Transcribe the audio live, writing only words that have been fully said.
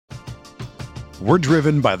We're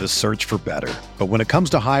driven by the search for better. But when it comes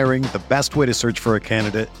to hiring, the best way to search for a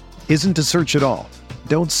candidate isn't to search at all.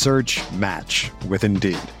 Don't search, match with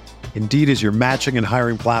Indeed. Indeed is your matching and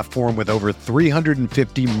hiring platform with over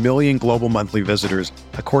 350 million global monthly visitors,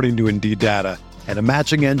 according to Indeed data, and a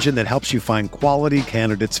matching engine that helps you find quality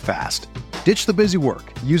candidates fast. Ditch the busy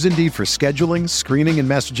work. Use Indeed for scheduling, screening, and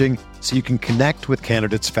messaging so you can connect with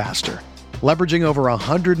candidates faster. Leveraging over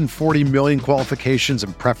 140 million qualifications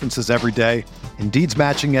and preferences every day, Indeed's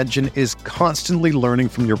matching engine is constantly learning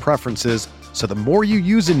from your preferences, so the more you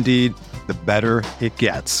use Indeed, the better it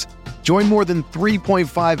gets. Join more than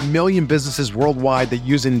 3.5 million businesses worldwide that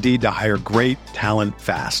use Indeed to hire great talent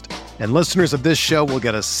fast. And listeners of this show will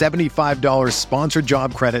get a $75 sponsored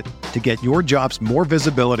job credit to get your jobs more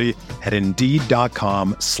visibility at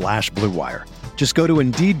Indeed.com/Blue Wire. Just go to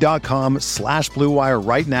Indeed.com/Blue Wire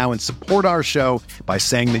right now and support our show by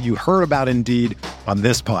saying that you heard about Indeed on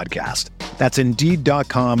this podcast. That's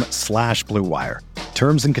Indeed.com/Blue Wire.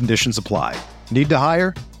 Terms and conditions apply. Need to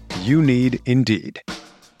hire? You need Indeed.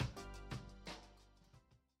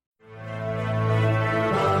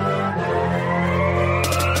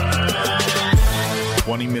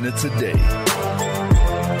 20 minutes a day,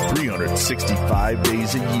 365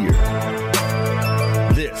 days a year.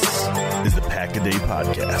 This is the Pack-A-Day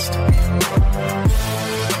Podcast.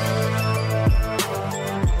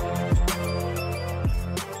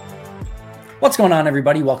 What's going on,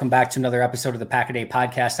 everybody? Welcome back to another episode of the Pack-A-Day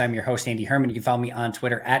Podcast. I'm your host, Andy Herman. You can follow me on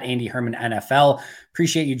Twitter at Andy Herman NFL.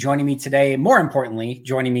 Appreciate you joining me today. More importantly,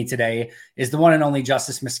 joining me today is the one and only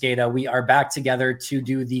Justice Mosqueda. We are back together to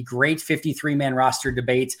do the great 53-man roster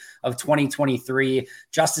debate of 2023.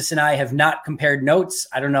 Justice and I have not compared notes.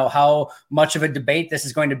 I don't know how much of a debate this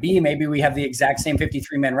is going to be. Maybe we have the exact same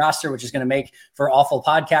 53-man roster, which is going to make for awful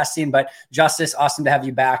podcasting. But Justice, awesome to have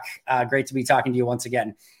you back. Great to be talking to you once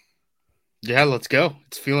again. Yeah, let's go.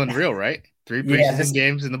 It's feeling real, right? 3 preseason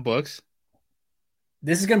games in the books.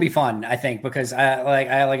 This is going to be fun, I think, because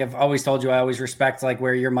I've always told you, I always respect like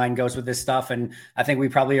where your mind goes with this stuff. And I think we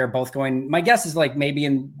probably are both going, my guess is like maybe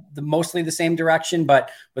in mostly the same direction, but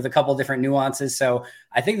with a couple different nuances. So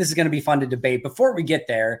I think this is going to be fun to debate. Before we get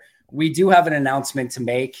there, we do have an announcement to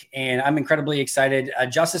make, and I'm incredibly excited.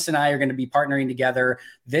 Justice and I are going to be partnering together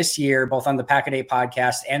this year, both on the Pack-A-Day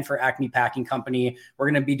Podcast and for Acme Packing Company. We're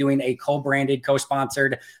going to be doing a co-branded,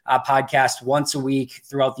 co-sponsored podcast once a week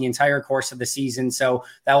throughout the entire course of the season. So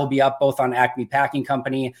that will be up both on Acme Packing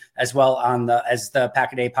Company as well as the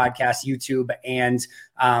Pack-A-Day Podcast YouTube and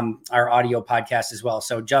our audio podcast as well.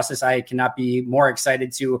 So Justice, I cannot be more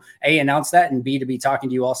excited to A, announce that, and B, to be talking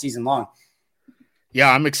to you all season long. Yeah,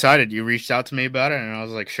 I'm excited. You reached out to me about it, and I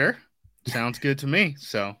was like, sure, sounds good to me.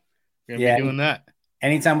 So we're going to be doing that.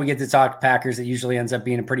 Anytime we get to talk Packers, it usually ends up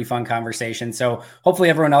being a pretty fun conversation. So hopefully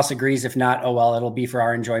everyone else agrees. If not, oh well, it'll be for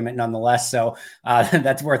our enjoyment nonetheless. So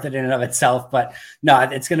that's worth it in and of itself. But no,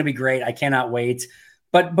 it's going to be great. I cannot wait.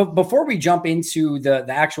 But before we jump into the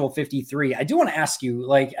actual 53, I do want to ask you,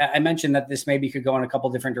 like I mentioned that this maybe could go in a couple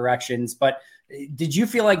different directions, but did you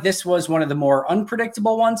feel like this was one of the more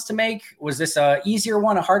unpredictable ones to make? Was this a easier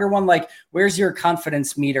one, a harder one? Like, where's your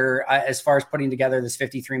confidence meter as far as putting together this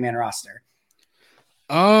 53-man roster?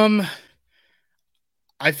 I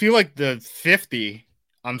feel like the 50,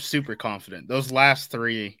 I'm super confident. Those last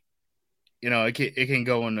three, it can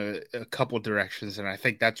go in a couple directions, and I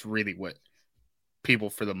think that's really what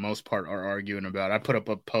people for the most part are arguing about. I put up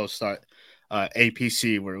a post on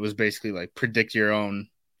APC where it was basically like predict your own,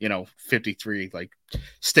 53, like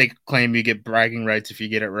stake claim, you get bragging rights if you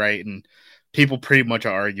get it right. And people pretty much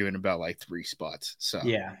are arguing about like 3 spots. So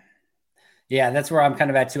Yeah, that's where I'm kind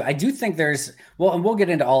of at too. I do think and we'll get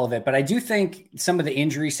into all of it, but I do think some of the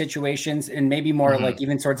injury situations and maybe more like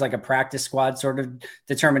even towards like a practice squad sort of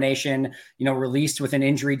determination, released with an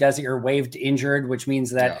injury or waived injured, which means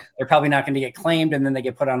that they're probably not going to get claimed and then they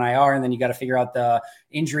get put on IR and then you got to figure out the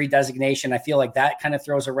injury designation. I feel like that kind of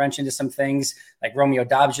throws a wrench into some things. Like Romeo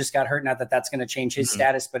Doubs just got hurt. Not that that's going to change his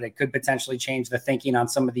status, but it could potentially change the thinking on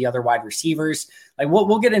some of the other wide receivers. Like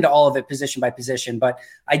we'll get into all of it position by position, but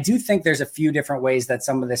I do think there's a few different ways that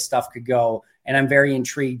some of this stuff could go. And I'm very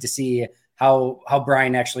intrigued to see how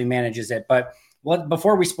Brian actually manages it. But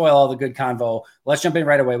before we spoil all the good convo, let's jump in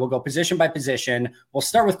right away. We'll go position by position. We'll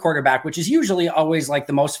start with quarterback, which is usually always like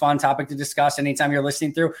the most fun topic to discuss anytime you're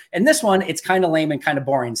listening through. And this one, it's kind of lame and kind of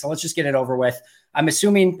boring. So let's just get it over with. I'm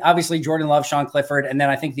assuming, obviously, Jordan Love, Sean Clifford. And then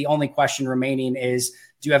I think the only question remaining is,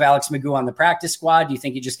 do you have Alex McGough on the practice squad? Do you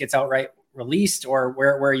think he just gets outright released? Or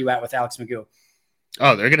where are you at with Alex McGough?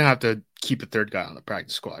 Oh, they're going to have to keep a third guy on the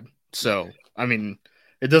practice squad. So, I mean,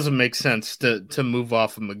 it doesn't make sense to move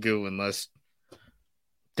off of McGough unless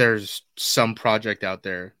there's some project out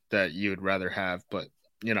there that you would rather have, but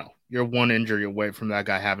you're one injury away from that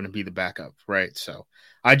guy having to be the backup, right? So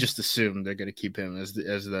I just assume they're going to keep him as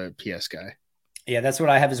the PS guy. Yeah, that's what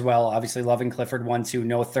I have as well. Obviously, loving Clifford 1-2,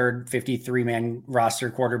 no third 53-man roster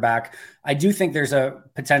quarterback. I do think there's a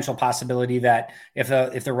potential possibility that if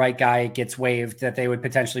the right guy gets waived, that they would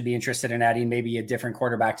potentially be interested in adding maybe a different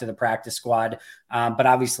quarterback to the practice squad. But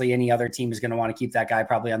obviously, any other team is going to want to keep that guy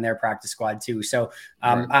probably on their practice squad too. So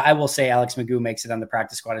right. I will say Alex McGough makes it on the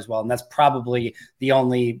practice squad as well, and that's probably the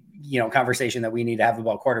only conversation that we need to have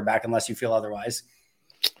about quarterback, unless you feel otherwise.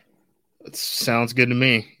 That sounds good to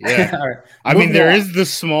me. Yeah. Right. I mean, there is the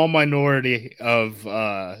small minority of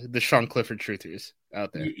the Sean Clifford truthers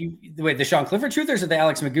out there. Wait, the Sean Clifford truthers or the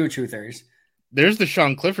Alex McGough truthers? There's the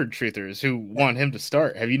Sean Clifford truthers who want him to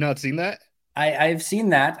start. Have you not seen that? I've seen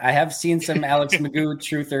that. I have seen some Alex McGough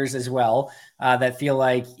truthers as well that feel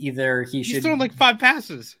like either he's throwing like 5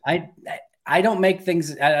 passes. I don't make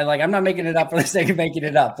things I'm not making it up for the sake of making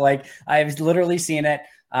it up. Like I've literally seen it.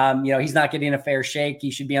 He's not getting a fair shake. He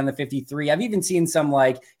should be on the 53. I've even seen some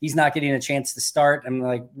like he's not getting a chance to start. I'm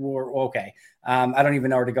like, okay. I don't even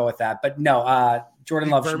know where to go with that. But no, Jordan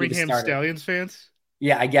Love should be the starter. Birmingham Stallions fans?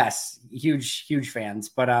 Yeah, I guess. Huge fans.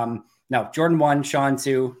 But no, Jordan 1, Sean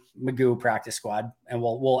 2, McGough practice squad. And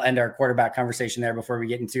we'll end our quarterback conversation there before we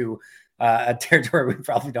get into a territory we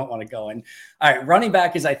probably don't want to go in. All right, running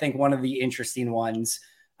back is, I think, one of the interesting ones.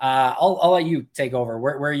 I'll let you take over.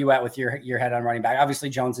 Where are you at with your head on running back? Obviously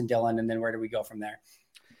Jones and Dillon, and then where do we go from there?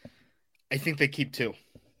 I think they keep 2,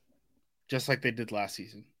 just like they did last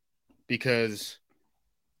season, because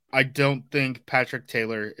I don't think Patrick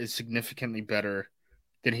Taylor is significantly better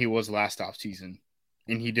than he was last offseason,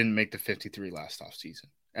 and he didn't make the 53 last offseason.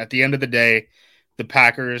 At the end of the day, the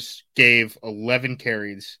Packers gave 11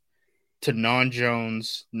 carries to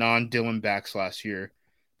non-Jones, non-Dillon backs last year.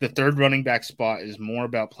 The third running back spot is more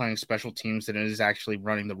about playing special teams than it is actually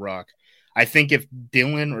running the rock. I think if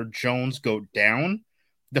Dillon or Jones go down,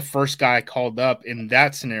 the first guy called up in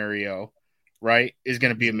that scenario, right, is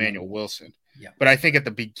going to be Emmanuel Wilson. Yeah. But I think at the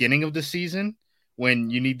beginning of the season, when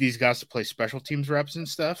you need these guys to play special teams reps and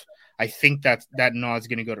stuff, I think that nod is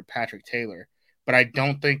going to go to Patrick Taylor. But I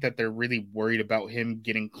don't think that they're really worried about him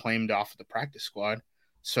getting claimed off of the practice squad.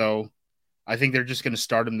 So I think they're just going to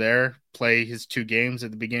start him there, play his 2 games at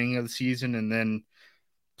the beginning of the season, and then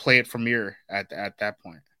play it from here at that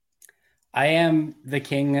point. I am the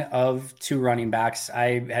king of 2 running backs.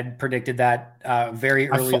 I had predicted that very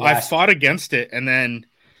early. I fought against it, and then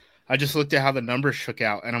I just looked at how the numbers shook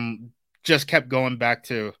out, and I'm just kept going back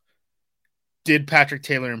to, did Patrick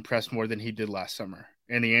Taylor impress more than he did last summer?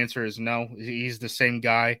 And the answer is no. He's the same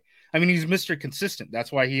guy. I mean, he's Mr. Consistent.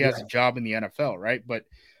 That's why he has a job in the NFL, right? But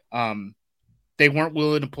they weren't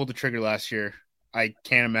willing to pull the trigger last year. I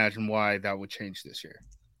can't imagine why that would change this year.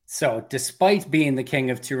 So despite being the king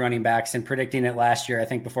of 2 running backs and predicting it last year, I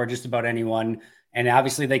think before just about anyone, and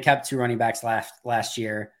obviously they kept 2 running backs last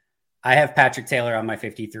year, I have Patrick Taylor on my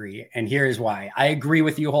 53. And here's why. I agree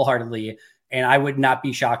with you wholeheartedly. And I would not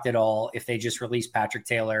be shocked at all if they just released Patrick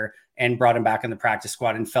Taylor and brought him back in the practice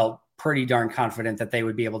squad and felt pretty darn confident that they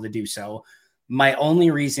would be able to do so. My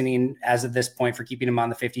only reasoning as of this point for keeping him on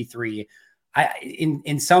the 53,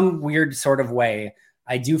 in some weird sort of way,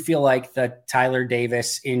 I do feel like the Tyler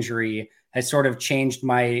Davis injury has sort of changed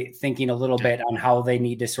my thinking a little bit on how they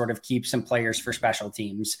need to sort of keep some players for special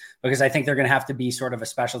teams, because I think they're going to have to be sort of a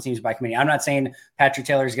special teams by committee. I'm not saying Patrick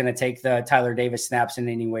Taylor is going to take the Tyler Davis snaps in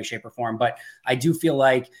any way, shape, or form, but I do feel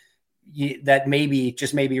like that maybe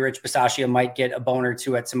Rich Bisaccia might get a bone or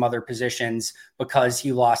 2 at some other positions because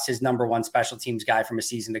he lost his number 1 special teams guy from a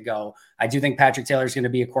season ago. I do think Patrick Taylor is going to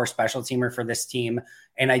be a core special teamer for this team.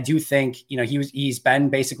 And I do think, he's been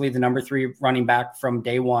basically the number 3 running back from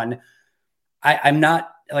day one. I'm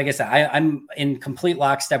not, like I said, I'm in complete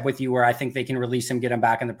lockstep with you where I think they can release him, get him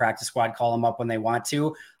back in the practice squad, call him up when they want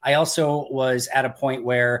to. I also was at a point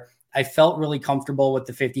where I felt really comfortable with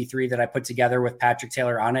the 53 that I put together with Patrick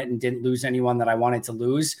Taylor on it and didn't lose anyone that I wanted to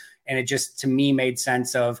lose. And it just, to me, made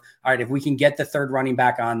sense of, all right, if we can get the third running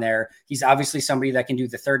back on there, he's obviously somebody that can do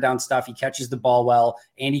the third down stuff. He catches the ball well,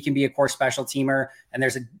 and he can be a core special teamer. And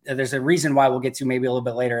there's a reason why we'll get to maybe a little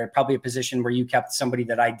bit later, probably a position where you kept somebody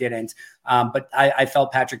that I didn't. But I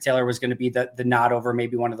felt Patrick Taylor was going to be the nod over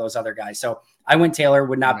maybe one of those other guys. So I went Taylor.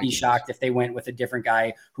 Would not be shocked if they went with a different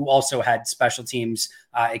guy who also had special teams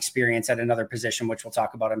experience at another position, which we'll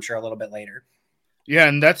talk about, I'm sure, a little bit later. Yeah,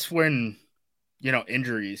 and that's when,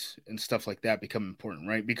 injuries and stuff like that become important,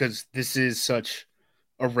 right? Because this is such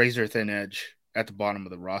a razor thin edge at the bottom of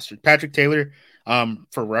the roster. Patrick Taylor,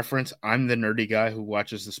 for reference, I'm the nerdy guy who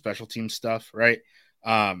watches the special team stuff, right?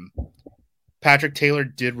 Patrick Taylor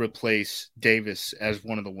did replace Davis as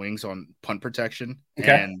one of the wings on punt protection.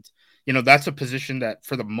 Okay. And, that's a position that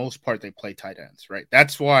for the most part they play tight ends, right?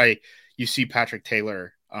 That's why you see Patrick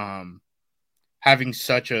Taylor having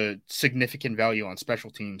such a significant value on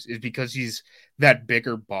special teams, is because he's that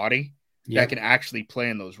bigger body that can actually play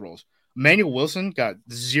in those roles. Emmanuel Wilson got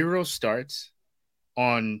 0 starts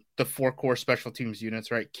on the 4 core special teams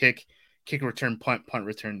units, right? Kick return, punt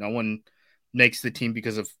return. No one makes the team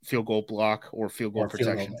because of field goal block or field goal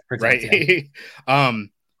protection, right? Yeah.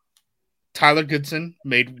 Tyler Goodson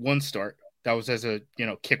made 1 start. That was as a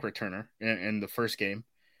kick returner in the first game,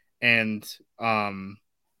 and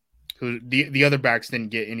who the other backs didn't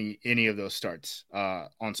get any of those starts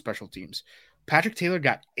on special teams. Patrick Taylor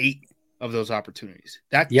got 8 of those opportunities.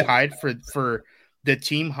 That tied for the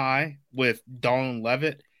team high with Dallin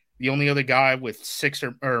Leavitt. The only other guy with 6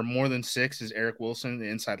 or more than 6 is Eric Wilson, the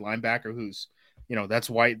inside linebacker, who's, that's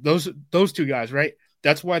why those 2 guys, right?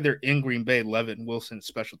 That's why they're in Green Bay, Leavitt and Wilson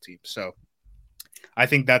special teams. So I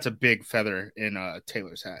think that's a big feather in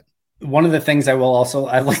Taylor's hat. One of the things I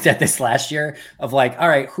looked at this last year of all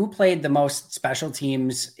right, who played the most special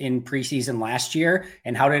teams in preseason last year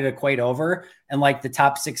and how did it equate over? And the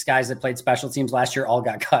top 6 guys that played special teams last year all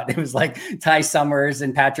got cut. It was Ty Summers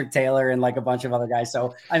and Patrick Taylor and a bunch of other guys.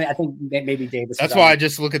 So, I think maybe Davis. That's why I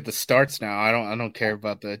just look at the starts now. I don't care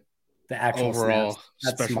about the actual overall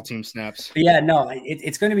special team snaps. But yeah, no,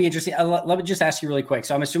 it's going to be interesting. Let me just ask you really quick.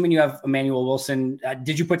 So I'm assuming you have Emmanuel Wilson.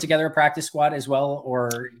 Did you put together a practice squad as well,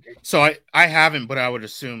 or? So I haven't, but I would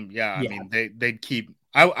assume, I mean, they'd keep.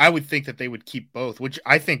 I would think that they would keep both, which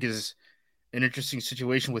I think is an interesting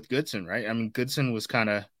situation with Goodson, right? I mean, Goodson was kind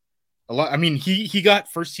of a lot. I mean, he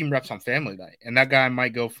got first team reps on family night, and that guy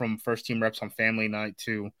might go from first team reps on family night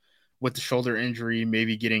to, with the shoulder injury,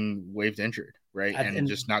 maybe getting waived injured. Right. And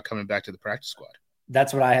just not coming back to the practice squad.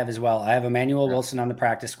 That's what I have as well. I have Emmanuel Wilson on the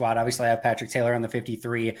practice squad. Obviously, I have Patrick Taylor on the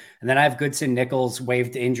 53. And then I have Goodson, Nichols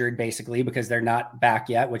waived injured, basically, because they're not back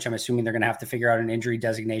yet, which I'm assuming they're going to have to figure out an injury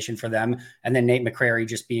designation for them. And then Nate McCrary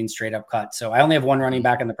just being straight up cut. So I only have 1 running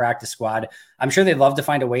back on the practice squad. I'm sure they'd love to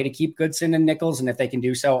find a way to keep Goodson and Nichols. And if they can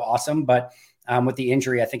do so, awesome. But with the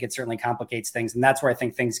injury, I think it certainly complicates things. And that's where I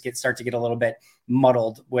think things start to get a little bit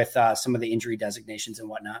muddled with some of the injury designations and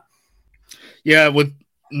whatnot. Yeah, with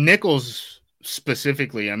Nichols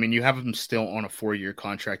specifically, I mean, you have him still on a 4-year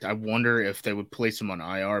contract. I wonder if they would place him on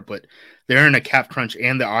IR, but they're in a cap crunch,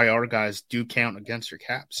 and the IR guys do count against your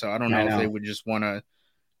cap. So I don't know if they would just want to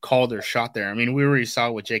call their shot there. I mean, we already saw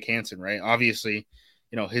with Jake Hansen, right? Obviously,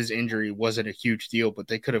 his injury wasn't a huge deal, but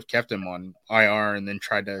they could have kept him on IR and then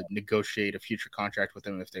tried to negotiate a future contract with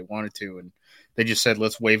him if they wanted to. And they just said,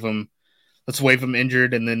 let's waive him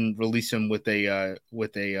injured and then release him with a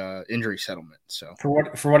injury settlement. So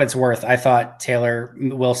for what it's worth, I thought Taylor,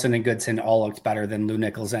 Wilson, and Goodson all looked better than Lou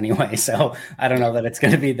Nichols anyway. So I don't know that it's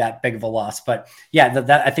going to be that big of a loss, but yeah,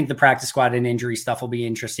 that I think the practice squad and injury stuff will be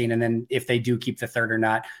interesting. And then if they do keep the 3rd or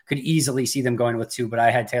not, could easily see them going with 2. But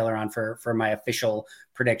I had Taylor on for my official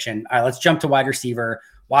prediction. All right, let's jump to wide receiver.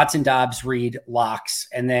 Watson, Dobbs, Reed, locks.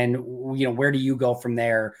 And then, where do you go from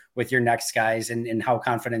there with your next guys, and how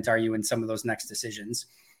confident are you in some of those next decisions?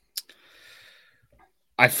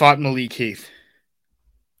 I fought Malik Heath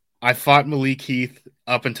up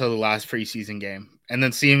until the last preseason game, and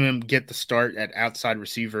then seeing him get the start at outside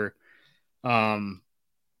receiver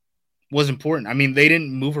was important. I mean, they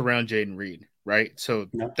didn't move around Jayden Reed, right? So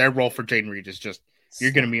their role for Jayden Reed is just,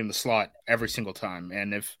 you're going to be in the slot every single time.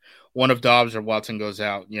 And if one of Dobbs or Watson goes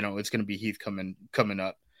out, it's going to be Heath coming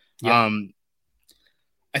up. Yeah.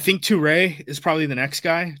 I think Toure is probably the next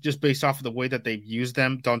guy, just based off of the way that they've used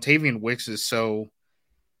them. Dontavian Wicks is so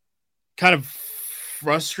kind of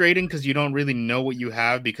frustrating because you don't really know what you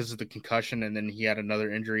have because of the concussion, and then he had another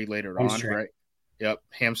injury later on, right? Yep,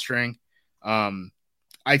 hamstring.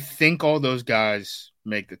 I think all those guys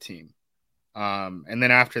make the team. And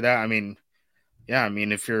then after that, I mean,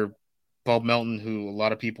 if you're Bob Melton, who a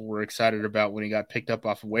lot of people were excited about when he got picked up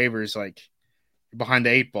off of waivers, you're behind the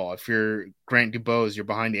 8 ball. If you're Grant Dubose, you're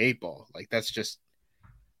behind the 8 ball. It's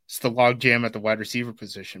the log jam at the wide receiver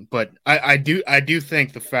position. But I do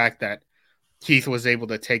think the fact that Keith was able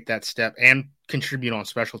to take that step and contribute on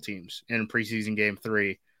special teams in preseason game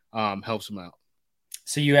 3 helps him out.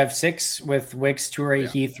 So you have 6 with Wicks, Toure,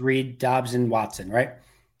 Heath, Reed, Dobbs, and Watson, right?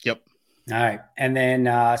 Yep. All right. And then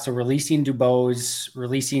so releasing Dubose,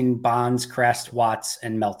 releasing Bonds, Crest, Watts,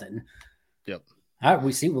 and Melton. Yep. All right.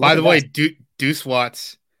 We see. By the way, Deuce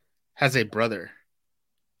Watts has a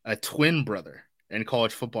twin brother in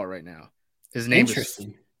college football right now. His name is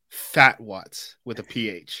Fat Watts with a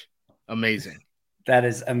PH. Amazing. That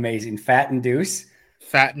is amazing. Fat and Deuce.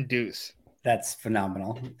 Fat and Deuce. That's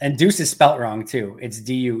phenomenal. And Deuce is spelt wrong too. It's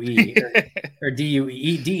D-U-E or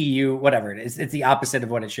D-U-E, D-E-U, whatever it is. It's the opposite of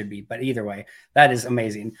what it should be. But either way, that is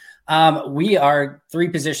amazing. We are 3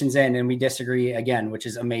 positions in and we disagree again, which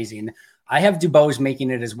is amazing. I have Dubose making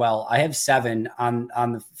it as well. I have 7 on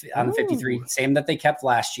the 53, same that they kept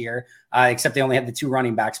last year, except they only had the 2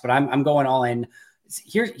 running backs. But I'm going all in.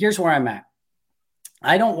 Here's where I'm at.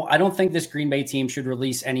 I don't think this Green Bay team should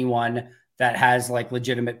release anyone that has like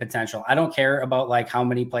legitimate potential. I don't care about like how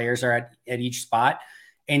many players are at each spot.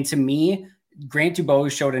 And to me, Grant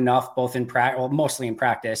Dubose showed enough both in practice, well, mostly in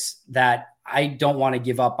practice, that I don't want to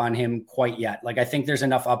give up on him quite yet. Like, I think there's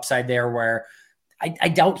enough upside there where I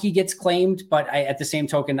doubt he gets claimed, but at the same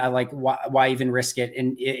token, I like, why even risk it?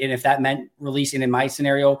 And if that meant releasing, in my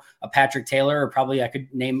scenario, a Patrick Taylor, or probably I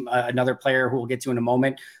could name another player who we'll get to in a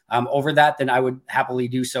moment over that, then I would happily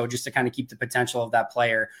do so, just to kind of keep the potential of that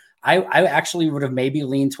player. I actually would have maybe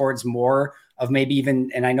leaned towards more of maybe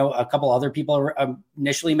even, and I know a couple other people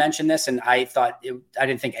initially mentioned this, and I thought I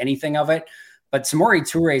didn't think anything of it, but Samori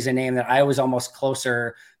Toure is a name that I was almost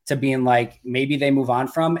closer to being like, maybe they move on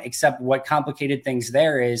from, except what complicated things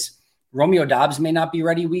there is Romeo Doubs may not be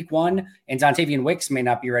ready week 1, and Dontavian Wicks may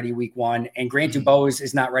not be ready week 1, and Grant Dubose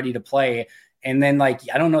is not ready to play. And then, like,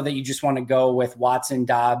 I don't know that you just want to go with Watson,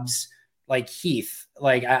 Doubs, like Heath.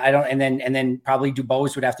 Like, I don't, and then probably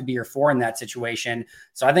Dubose would have to be your 4 in that situation.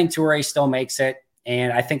 So I think Toure still makes it.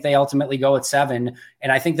 And I think they ultimately go at 7.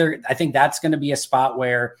 And I think that's going to be a spot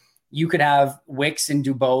where you could have Wicks and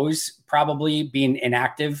Dubose probably being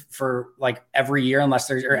inactive for like every year,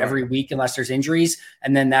 every week, unless there's injuries.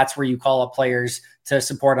 And then that's where you call up players to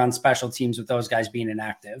support on special teams with those guys being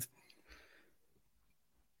inactive.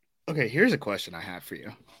 Okay. Here's a question I have for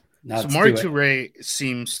you. So Samori Toure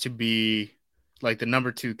seems to be like the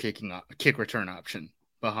number 2 kick return option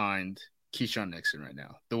behind Keyshawn Nixon right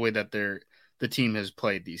now, the way that the team has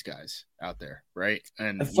played these guys out there, right?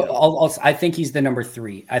 And I think he's the number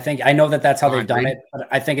 3. I know that's how they've done it, but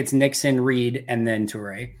I think it's Nixon, Reed, and then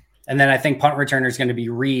Toure. And then I think punt returner is going to be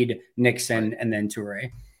Reed, Nixon, and then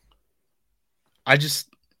Toure. I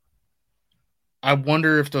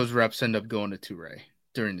wonder if those reps end up going to Toure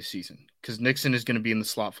during the season, because Nixon is going to be in the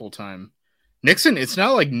slot full time. Nixon, it's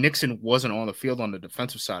not like Nixon wasn't on the field on the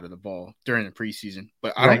defensive side of the ball during the preseason,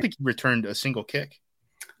 but I don't think he returned a single kick.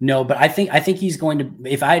 No, but I think he's going to,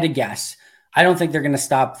 if I had to guess, I don't think they're going to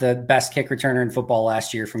stop the best kick returner in football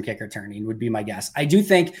last year from kick returning, would be my guess. I do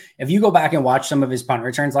think if you go back and watch some of his punt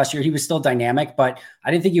returns last year, he was still dynamic, but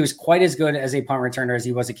I didn't think he was quite as good as a punt returner as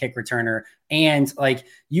he was a kick returner. And like,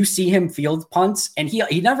 you see him field punts and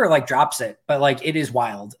he never like drops it, but like, it is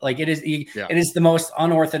wild. Like it is the most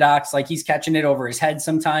unorthodox. Like, he's catching it over his head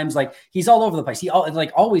sometimes. Like, he's all over the place. He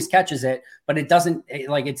always catches it, but it doesn't,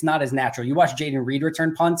 like, it's not as natural. You watch Jaden Reed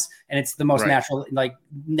return punts and it's the most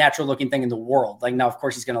natural looking thing in the world. Like, now, of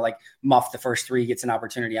course, he's going to like muff the first 3 he gets an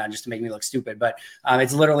opportunity on just to make me look stupid, but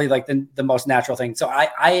it's literally like the most natural thing. So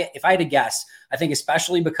if I had to guess, I think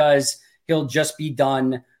especially because he'll just be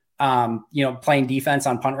done, playing defense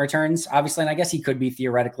on punt returns, obviously. And I guess he could be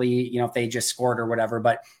theoretically, if they just scored or whatever,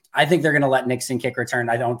 but I think they're going to let Nixon kick return.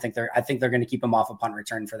 I think they're going to keep him off a punt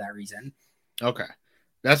return for that reason. Okay.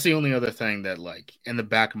 That's the only other thing that, like, in the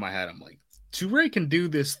back of my head, I'm like, Toure can do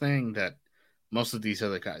this thing that most of these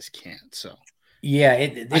other guys can't. So yeah,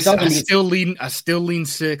 I still lean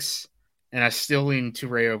 6, and I still lean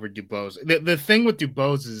Toure over Dubose. The thing with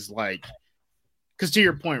Dubose is, like, because to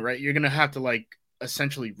your point, right, you're gonna have to like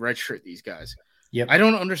essentially redshirt these guys. Yep. I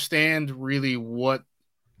don't understand really what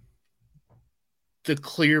the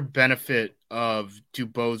clear benefit of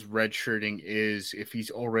Dubose redshirting is if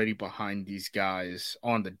he's already behind these guys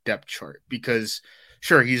on the depth chart, because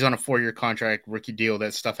sure, he's on a 4-year contract, rookie deal,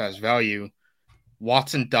 that stuff has value.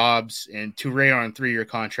 Watson, Doubs, and Toure are on 3-year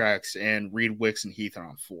contracts, and Reed, Wicks, and Heath are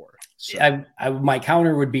on 4. So my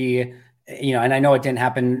counter would be, and I know it didn't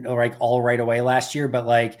happen like all right away last year, but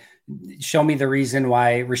like, show me the reason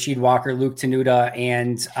why Rasheed Walker, Luke Tenuta,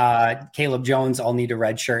 and Caleb Jones all need a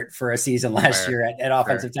red shirt for a season last year at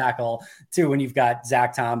offensive tackle too, when you've got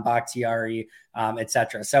Zach Tom, Bakhtiari, et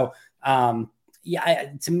cetera. So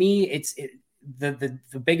to me, the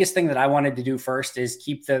biggest thing that I wanted to do first is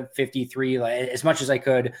keep the 53, as much as I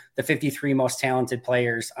could, the 53 most talented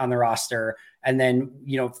players on the roster, and then,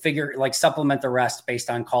 supplement the rest based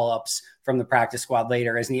on call-ups from the practice squad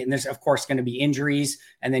later. And there's, of course, going to be injuries,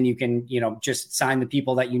 and then you can, just sign the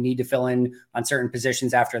people that you need to fill in on certain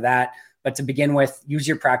positions after that. But to begin with, use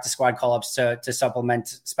your practice squad call-ups to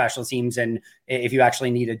supplement special teams, and if you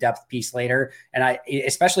actually need a depth piece later. And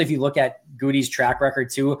especially if you look at Goody's track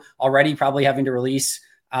record too, already probably having to release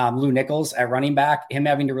Lou Nichols at running back, him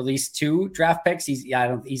having to release 2 draft picks, he's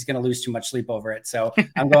going to lose too much sleep over it. So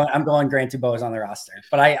I'm going Grant Dubose on the roster,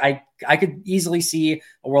 but I could easily see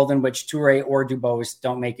a world in which Toure or Dubose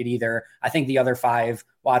don't make it either. I think the other 5,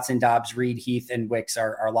 Watson, Dobbs, Reed, Heath, and Wicks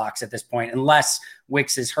are locks at this point, unless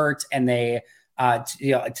Wicks is hurt and they,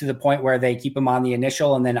 to the point where they keep him on the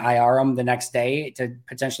initial and then IR him the next day to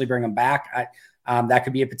potentially bring him back. That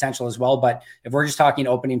could be a potential as well. But if we're just talking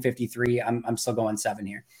opening 53, I'm still going 7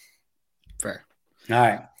 here. Fair. All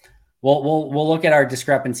right. We'll look at our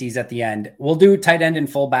discrepancies at the end. We'll do tight end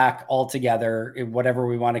and fullback all together, whatever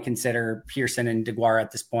we want to consider Pearson and DeGuara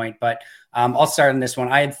at this point. But I'll start on this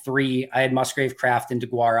one. I had 3. I had Musgrave, Kraft, and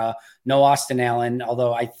DeGuara. No Austin Allen,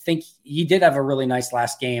 although I think he did have a really nice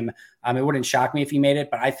last game. It wouldn't shock me if he made it,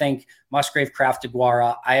 but I think Musgrave, Kraft,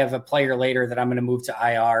 DeGuara. I have a player later that I'm going to move to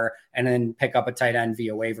IR and then pick up a tight end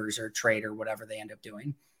via waivers or trade or whatever they end up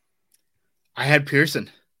doing. I had Pearson.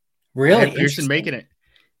 Really? I had Pearson making it.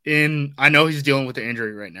 I know he's dealing with the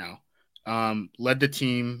injury right now. Led the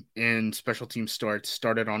team in special team starts,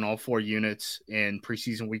 started on all 4 units in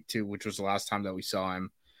preseason week 2, which was the last time that we saw him.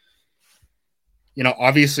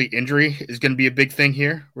 Obviously injury is going to be a big thing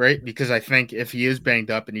here, right? Because I think if he is banged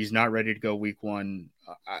up and he's not ready to go week 1,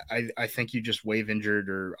 I think you just waive injured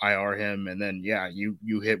or IR him. And then,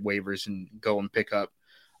 you hit waivers and go and pick up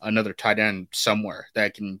another tight end somewhere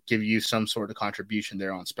that can give you some sort of contribution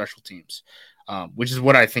there on special teams. Which is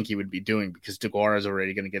what I think he would be doing because DeGuara is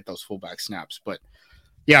already going to get those fullback snaps. But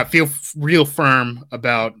I feel real firm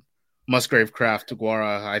about Musgrave, Kraft,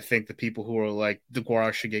 DeGuara. I think the people who are like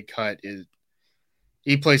DeGuara should get cut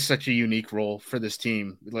he plays such a unique role for this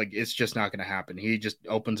team. Like it's just not going to happen. He just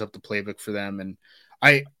opens up the playbook for them. And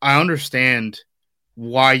I understand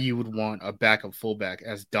why you would want a backup fullback,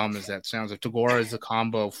 as dumb as that sounds. If DeGuara is a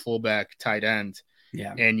combo fullback tight end,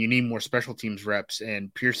 and you need more special teams reps,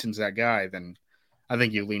 and Pearson's that guy, then I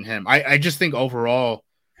think you lean him. I just think overall,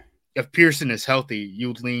 if Pearson is healthy,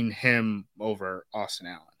 you'd lean him over Austin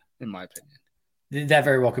Allen, in my opinion. That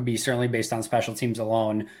very well could be, certainly based on special teams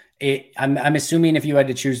alone. I'm assuming if you had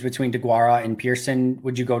to choose between DeGuara and Pearson,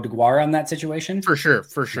 would you go DeGuara in that situation? For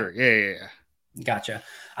sure. Yeah. Gotcha.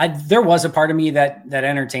 There was a part of me that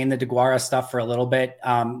entertained the DeGuara stuff for a little bit.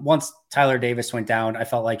 Once Tyler Davis went down, I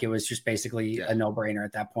felt like it was just basically a no-brainer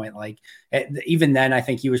at that point. Like even then, I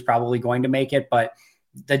think he was probably going to make it, but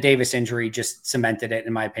the Davis injury just cemented it,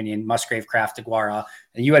 in my opinion. Musgrave, Kraft, DeGuara.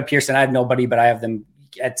 And you had Pearson. I have nobody, but I have them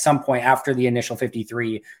at some point after the initial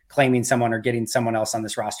 53 claiming someone or getting someone else on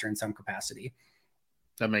this roster in some capacity.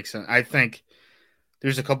 That makes sense. I think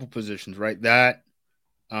there's a couple positions, right? That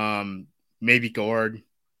maybe guard,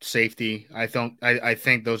 safety. I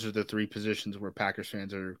think those are the 3 positions where Packers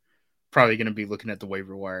fans are probably going to be looking at the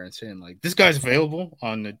waiver wire and saying, like, this guy's available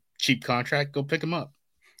on a cheap contract. Go pick him up.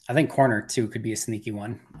 I think corner, too, could be a sneaky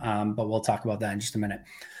one, but we'll talk about that in just a minute.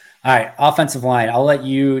 All right, offensive line. I'll let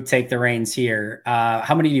you take the reins here.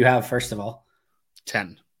 How many do you have, first of all?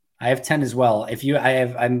 10. I have 10 as well. I'm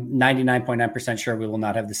 99.9% sure we will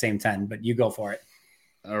not have the same 10, but you go for it.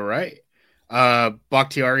 All right.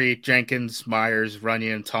 Bakhtiari, Jenkins, Myers,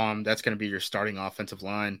 Runyon, Tom. That's going to be your starting offensive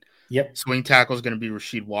line. Yep. Swing tackle is going to be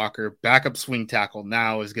Rasheed Walker. Backup swing tackle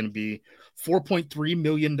now is going to be $4.3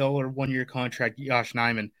 million 1-year contract, Josh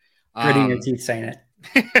Nijman. Gritting your teeth saying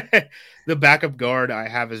it. The backup guard I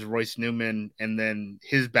have is Royce Newman, and then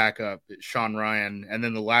his backup is Sean Ryan, and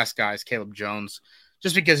then the last guy is Caleb Jones,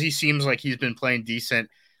 just because he seems like he's been playing decent.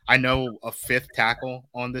 I know a 5th tackle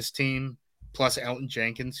on this team, plus Elton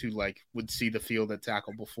Jenkins, who would see the field at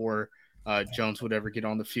tackle before Jones would ever get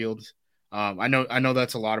on the field. I know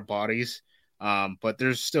that's a lot of bodies, but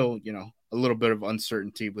there's still a little bit of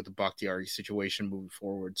uncertainty with the Bakhtiari situation moving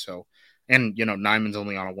forward. So. And, Nijman's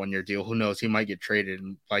only on a 1-year deal. Who knows? He might get traded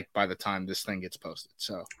by the time this thing gets posted.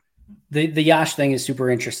 So the Yash thing is super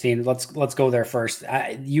interesting. Let's go there first.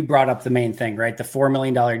 You brought up the main thing, right? The $4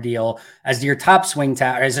 million deal as your top swing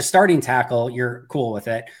tackle, as a starting tackle, you're cool with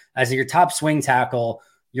it. As your top swing tackle,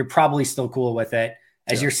 you're probably still cool with it.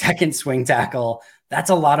 As your second swing tackle, that's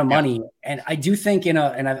a lot of money. Yeah. And I do think and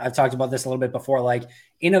I've talked about this a little bit before, like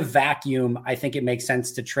in a vacuum, I think it makes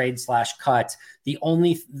sense to trade/cut.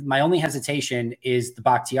 My only hesitation is the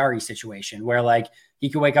Bakhtiari situation where he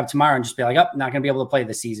could wake up tomorrow and just be like, oh, not going to be able to play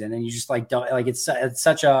this season. And you just don't it's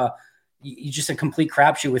such a complete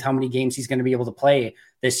crapshoot with how many games he's going to be able to play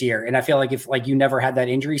this year. And I feel like if you never had that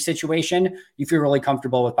injury situation, you feel really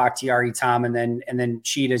comfortable with Bakhtiari, Tom, and then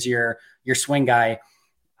Sheed as your swing guy.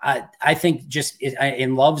 I think just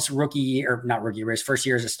in Love's his first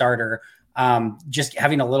year as a starter, just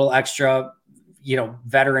having a little extra,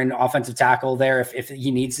 veteran offensive tackle there if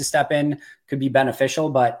he needs to step in could be beneficial.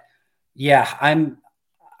 But yeah,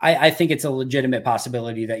 I think it's a legitimate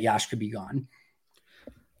possibility that Yash could be gone.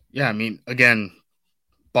 Yeah, I mean, again,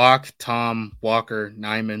 Bach, Tom, Walker,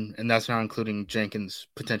 Nyman, and that's not including Jenkins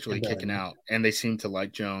potentially kicking out. And they seem to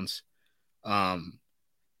like Jones.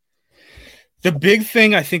 The big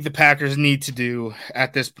thing I think the Packers need to do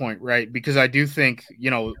at this point, right? Because I do think,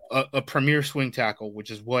 a premier swing tackle,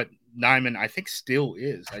 which is what Nyman I think still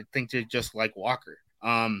is. I think they just like Walker,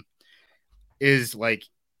 is like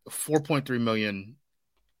 $4.3 million.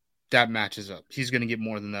 That matches up. He's going to get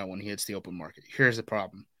more than that when he hits the open market. Here's the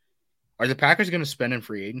problem. Are the Packers going to spend in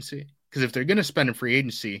free agency? Because if they're going to spend in free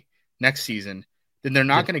agency next season, then they're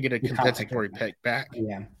not going to get a compensatory pick back.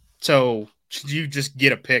 Yeah. So you just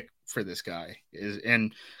get a pick for this guy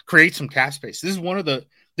and create some cap space. This is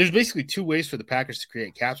there's basically two ways for the Packers to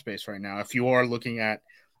create cap space right now. If you are looking at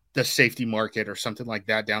the safety market or something like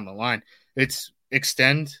that down the line, it's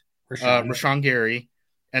extend Rashawn Gary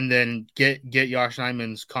and then get Yosh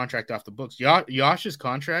Nyman's contract off the books. Yosh's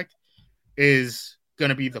contract is going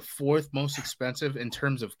to be the fourth most expensive in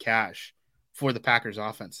terms of cash for the Packers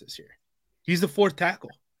offense this year. He's the fourth tackle.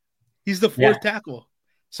 Tackle.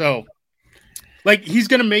 So, he's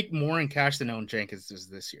going to make more in cash than Owen Jenkins does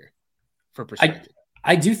this year, for perspective.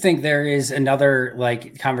 I do think there is another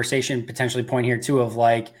conversation potentially point here too of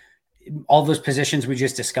all those positions we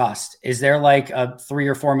just discussed. Is there a $3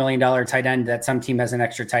 or $4 million tight end that some team has an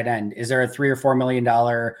extra tight end? Is there a $3 or $4 million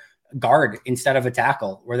guard instead of a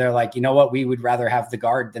tackle where they're like, you know what, we would rather have the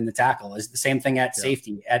guard than the tackle? Is the same thing at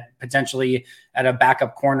safety, at potentially at a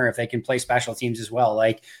backup corner if they can play special teams as well.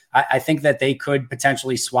 I think that they could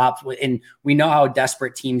potentially swap, and we know how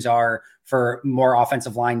desperate teams are for more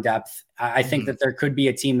offensive line depth. I think that there could be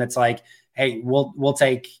a team that's like, hey, we'll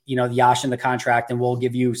take, Yash in the contract and we'll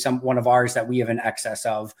give you one of ours that we have an excess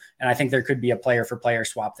of. And I think there could be a player for player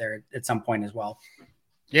swap there at some point as well.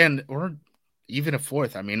 Yeah. Or even a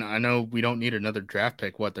fourth. I mean, I know we don't need another draft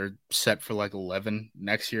pick. They're set for 11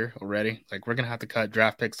 next year already. We're going to have to cut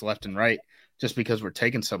draft picks left and right just because we're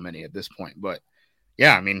taking so many at this point. But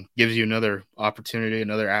yeah, I mean, gives you another opportunity,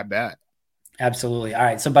 another at bat. Absolutely. All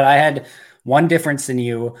right. But I had one difference than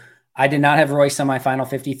you. I did not have Royce on my final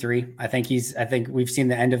 53. I think we've seen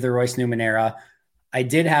the end of the Royce Newman era. I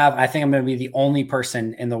think I'm going to be the only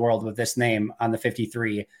person in the world with this name on the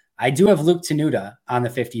 53. I do have Luke Tenuta on the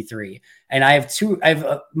 53, and I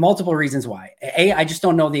have multiple reasons why. I just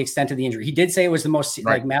don't know the extent of the injury. He did say it was the most,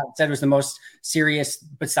 like Matt said, it was the most serious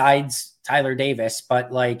besides Tyler Davis,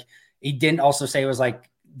 but he didn't also say it was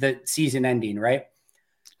the season ending, right?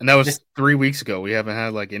 And that was 3 weeks ago. We haven't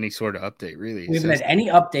had any sort of update, really. We haven't had any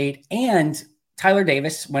update, and Tyler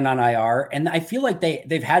Davis went on IR, and I feel like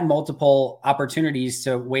they've had multiple opportunities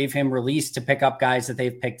to waive him release to pick up guys that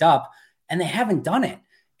they've picked up, and they haven't done it.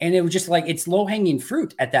 And it was just it's low hanging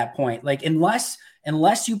fruit at that point.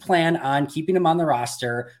 Unless you plan on keeping him on the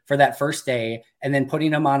roster for that first day and then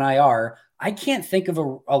putting him on IR, I can't think of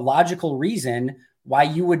a logical reason why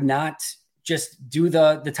you would not just do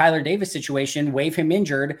the Tyler Davis situation, waive him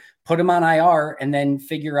injured, put him on IR, and then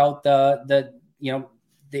figure out the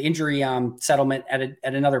injury settlement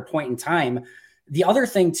at another point in time. The other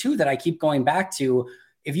thing too that I keep going back to,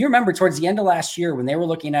 if you remember towards the end of last year when they were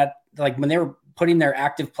looking at when they were putting their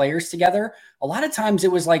active players together, a lot of times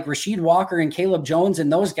it was Rasheed Walker and Caleb Jones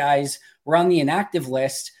and those guys were on the inactive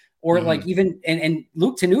list, or even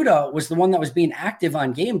Luke Tenuta was the one that was being active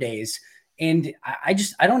on game days. And I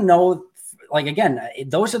don't know, again,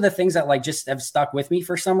 those are the things that just have stuck with me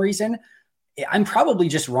for some reason. I'm probably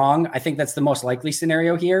just wrong. I think that's the most likely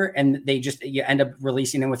scenario here. And you end up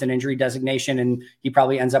releasing him with an injury designation and he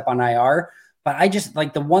probably ends up on IR. But I just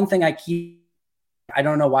the one thing I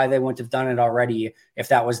don't know why they wouldn't have done it already if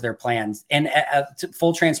that was their plans. And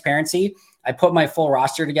full transparency, I put my full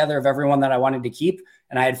roster together of everyone that I wanted to keep,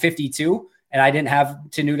 and I had 52, and I didn't have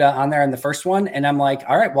Tenuta on there in the first one. And I'm like,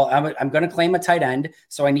 all right, well, I'm going to claim a tight end,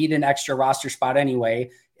 so I need an extra roster spot anyway.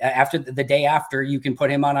 After the day after, you can put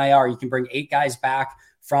him on IR. You can bring 8 guys back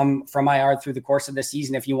from IR through the course of the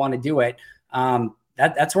season if you want to do it.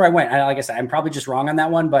 That's where I went. Like I said, I'm probably just wrong on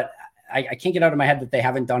that one, but I can't get out of my head that they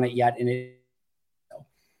haven't done it yet, and it.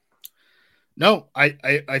 No,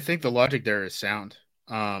 I think the logic there is sound.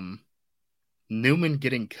 Newman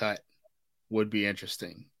getting cut would be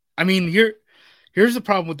interesting. I mean, here's the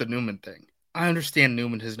problem with the Newman thing. I understand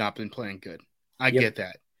Newman has not been playing good. I get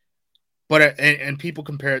that. But and people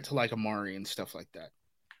compare it to Amari and stuff like that.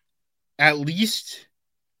 At least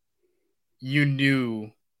you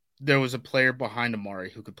knew there was a player behind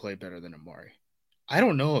Amari who could play better than Amari. I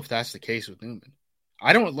don't know if that's the case with Newman.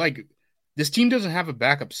 this team doesn't have a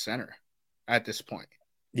backup center at this point.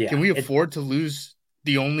 Yeah. Can we afford to lose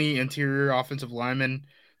the only interior offensive lineman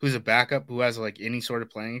who's a backup who has like any sort of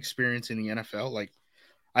playing experience in the NFL? Like,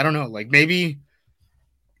 I don't know. Like maybe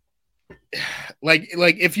like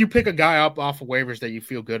if you pick a guy up off of waivers that you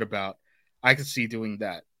feel good about, I could see doing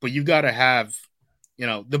that. But you got to have,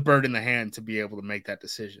 the bird in the hand to be able to make that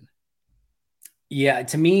decision. Yeah,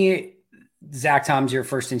 to me, Zach Tom's your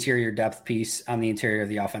first interior depth piece on the interior of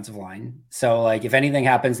the offensive line. So, like, if anything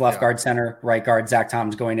happens, left guard, center, right guard, Zach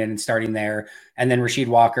Tom's going in and starting there. And then Rasheed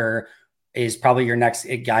Walker is probably your next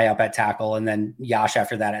guy up at tackle, and then Yash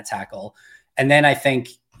after that at tackle. And then I think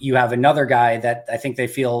you have another guy that I think they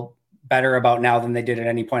feel better about now than they did at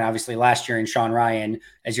any point, obviously, last year, in Sean Rhyan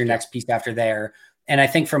as your next piece after there. And I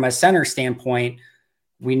think from a center standpoint,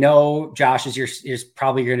 we know Josh is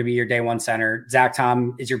probably going to be your day one center. Zach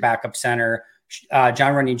Tom is your backup center. John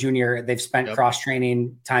Runyan Jr., they've spent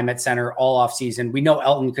cross-training time at center all off season. We know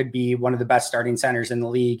Elton could be one of the best starting centers in the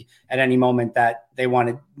league at any moment that they want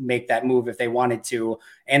to make that move if they wanted to.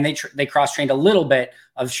 And they cross-trained a little bit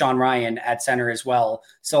of Sean Rhyan at center as well.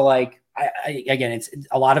 So, like, again, it's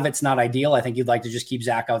a lot of it's not ideal. I think you'd like to just keep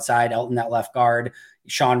Zach outside, Elton at left guard,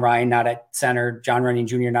 Sean Rhyan not at center, John Runyan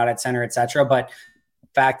Jr. not at center, etc. But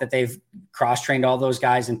fact that they've cross-trained all those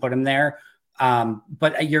guys and put them there.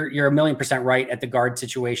 But you're 1,000,000% right at the guard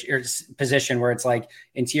situation or position where it's like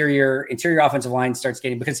interior offensive line starts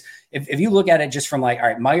getting, because if you look at it just from like, all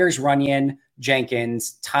right, Myers, Runyan,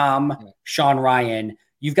 Jenkins, Tom, Sean Rhyan,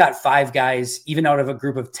 you've got 5 guys, even out of a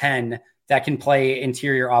group of 10, that can play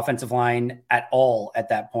interior offensive line at all at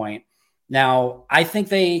that point. Now, I think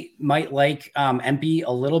they might like Empey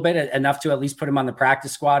a little bit, enough to at least put him on the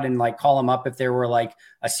practice squad and like call him up if there were like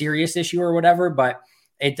a serious issue or whatever. But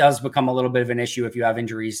it does become a little bit of an issue if you have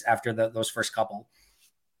injuries after those first couple.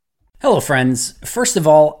 Hello, friends. First of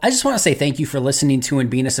all, I just want to say thank you for listening to and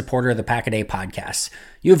being a supporter of the Pack-A-Day podcast.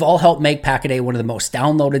 You have all helped make Pack-A-Day one of the most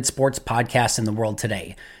downloaded sports podcasts in the world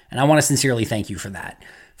today, and I want to sincerely thank you for that.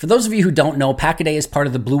 For those of you who don't know, Pack-A-Day is part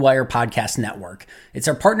of the Blue Wire Podcast Network. It's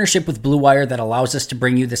our partnership with Blue Wire that allows us to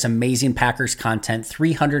bring you this amazing Packers content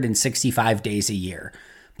 365 days a year.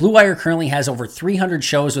 Blue Wire currently has over 300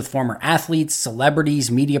 shows with former athletes, celebrities,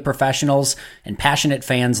 media professionals, and passionate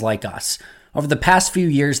fans like us. Over the past few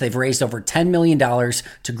years, they've raised over $10 million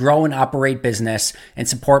to grow and operate business and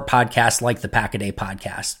support podcasts like the Pack-A-Day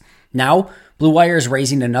podcast. Now, Blue Wire is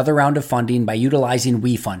raising another round of funding by utilizing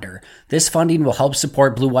WeFunder. This funding will help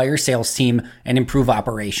support Blue Wire's sales team and improve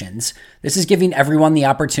operations. This is giving everyone the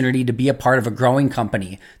opportunity to be a part of a growing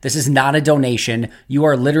company. This is not a donation. You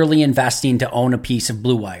are literally investing to own a piece of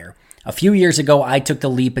Blue Wire. A few years ago, I took the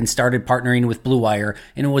leap and started partnering with Blue Wire,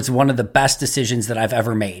 and it was one of the best decisions that I've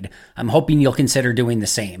ever made. I'm hoping you'll consider doing the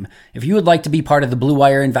same. If you would like to be part of the Blue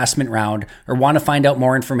Wire investment round or want to find out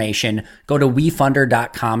more information, go to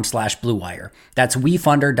wefunder.com/bluewire. That's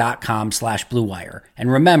wefunder.com/bluewire.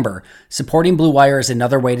 And remember, supporting Blue Wire is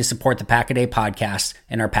another way to support the Pack-A-Day podcast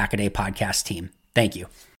and our Pack-A-Day podcast team. Thank you.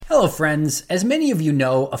 Hello, friends. As many of you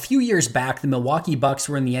know, a few years back, the Milwaukee Bucks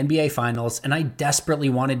were in the NBA Finals, and I desperately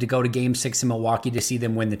wanted to go to Game 6 in Milwaukee to see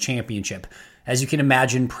them win the championship. As you can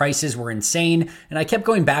imagine, prices were insane, and I kept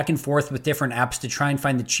going back and forth with different apps to try and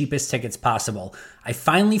find the cheapest tickets possible. I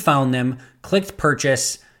finally found them, clicked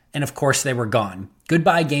purchase, and of course they were gone.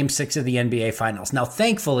 Goodbye Game 6 of the NBA Finals. Now,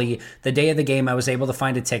 thankfully, the day of the game I was able to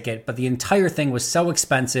find a ticket, but the entire thing was so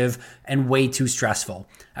expensive and way too stressful.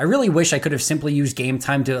 I really wish I could have simply used Game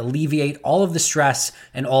Time to alleviate all of the stress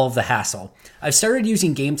and all of the hassle. I've started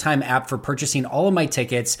using Game Time app for purchasing all of my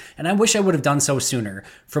tickets, and I wish I would have done so sooner.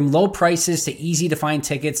 From low prices to easy to find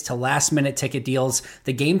tickets to last minute ticket deals,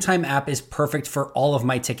 the Game Time app is perfect for all of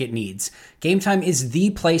my ticket needs. Game Time is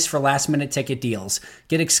the place for last minute ticket deals.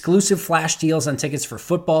 Get exclusive flash deals on tickets for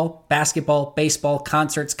football, basketball, baseball,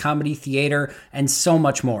 concerts, comedy, theater, and so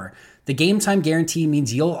much more. The Game Time guarantee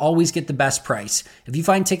means you'll always get the best price. If you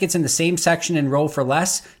find tickets in the same section and row for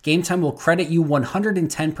less, Game Time will credit you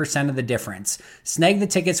 110% of the difference. Snag the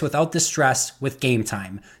tickets without the stress with Game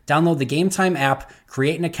Time. Download the Game Time app,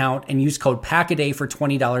 create an account, and use code PACKADAY for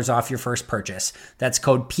 $20 off your first purchase. That's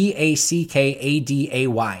code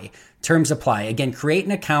PACKADAY. Terms apply. Again, create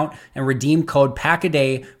an account and redeem code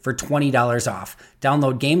PACKADAY for $20 off.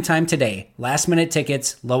 Download Game Time today. Last minute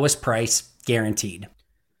tickets, lowest price, guaranteed.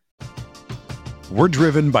 We're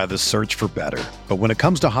driven by the search for better. But when it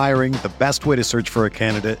comes to hiring, the best way to search for a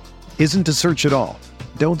candidate isn't to search at all.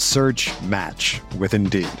 Don't search, match with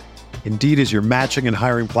Indeed. Indeed is your matching and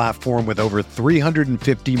hiring platform with over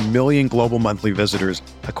 350 million global monthly visitors,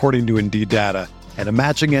 according to Indeed data, and a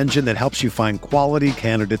matching engine that helps you find quality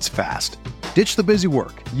candidates fast. Ditch the busy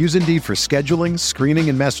work. Use Indeed for scheduling, screening,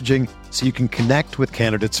 and messaging so you can connect with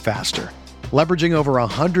candidates faster. Leveraging over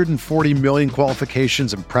 140 million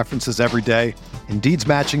qualifications and preferences every day, Indeed's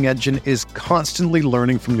matching engine is constantly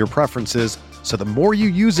learning from your preferences, so the more you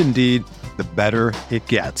use Indeed, the better it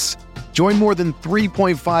gets. Join more than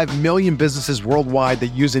 3.5 million businesses worldwide that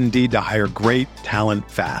use Indeed to hire great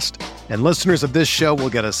talent fast. And listeners of this show will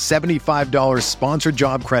get a $75 sponsored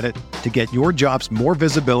job credit to get your jobs more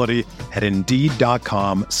visibility at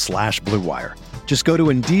Indeed.com/Blue Wire. Just go to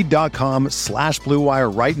Indeed.com/Blue Wire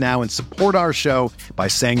right now and support our show by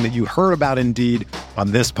saying that you heard about Indeed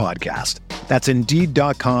on this podcast. That's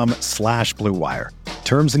Indeed.com/Blue Wire.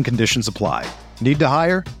 Terms and conditions apply. Need to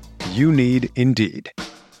hire? You need Indeed.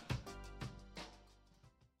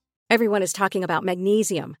 Everyone is talking about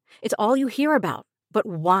magnesium. It's all you hear about. But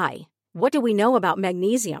why? What do we know about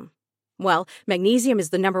magnesium? Well, magnesium is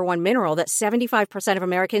the number one mineral that 75% of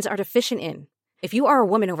Americans are deficient in. If you are a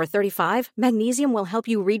woman over 35, magnesium will help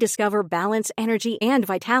you rediscover balance, energy, and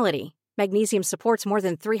vitality. Magnesium supports more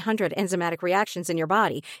than 300 enzymatic reactions in your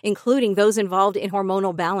body, including those involved in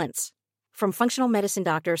hormonal balance. From functional medicine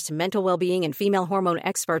doctors to mental well-being and female hormone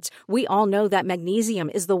experts, we all know that magnesium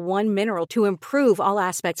is the one mineral to improve all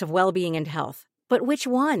aspects of well-being and health. But which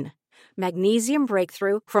one? Magnesium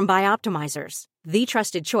Breakthrough from Bioptimizers, the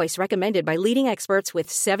trusted choice recommended by leading experts with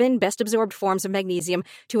 7 best-absorbed forms of magnesium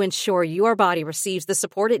to ensure your body receives the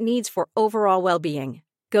support it needs for overall well-being.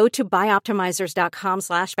 Go to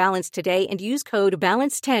bioptimizers.com/balance today and use code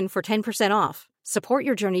BALANCE10 for 10% off. Support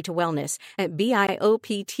your journey to wellness at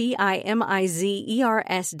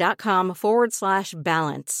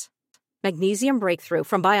bioptimizers.com/balance. Magnesium Breakthrough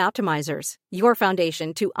from Bioptimizers, your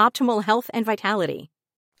foundation to optimal health and vitality.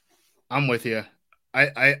 I'm with you.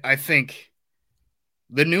 I think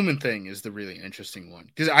the Newman thing is the really interesting one,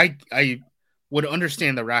 because I would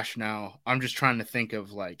understand the rationale. I'm just trying to think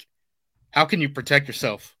of, like, how can you protect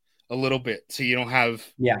yourself a little bit so you don't have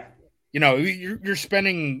you're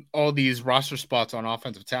spending all these roster spots on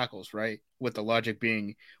offensive tackles, right? With the logic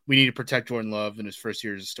being, we need to protect Jordan Love in his first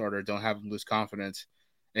year as a starter. Don't have him lose confidence.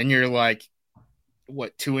 And you're like,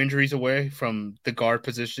 2 injuries away from the guard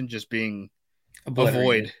position just being a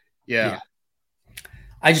void. Yeah.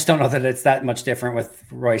 I just don't know that it's that much different with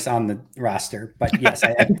Royce on the roster, but yes,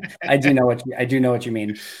 I do know what you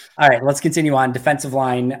mean. All right, let's continue on. Defensive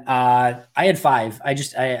line. I had 5. I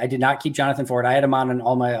did not keep Jonathan Ford. I had him on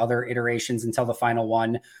all my other iterations until the final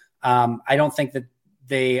one. I don't think that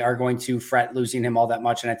they are going to fret losing him all that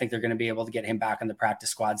much, and I think they're going to be able to get him back on the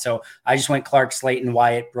practice squad. So I just went Clark, Slayton,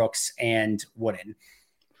 Wyatt, Brooks, and Wooden.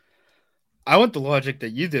 I went the logic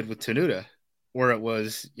that you did with Tenuta, where it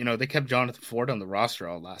was, they kept Jonathan Ford on the roster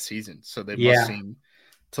all last season. So they must seem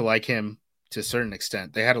to like him to a certain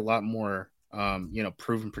extent. They had a lot more,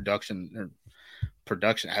 proven production,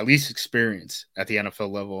 at least experience at the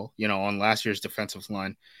NFL level, on last year's defensive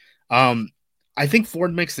line. I think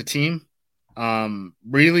Ford makes the team.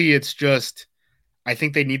 Really, it's just, I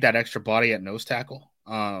think they need that extra body at nose tackle.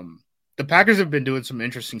 The Packers have been doing some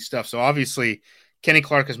interesting stuff. So obviously Kenny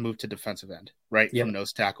Clark has moved to defensive end, right? Yep. From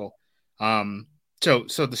nose tackle. So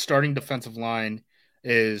the starting defensive line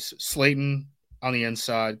is Slayton on the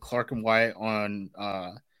inside, Clark and Wyatt on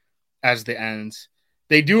as the ends.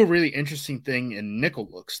 They do a really interesting thing in nickel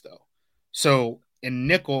looks, though. So in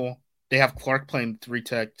nickel, they have Clark playing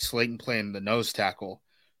 3-tech, Slayton playing the nose tackle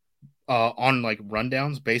on like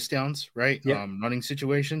rundowns, base downs, right? Yep. Running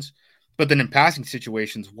situations. But then in passing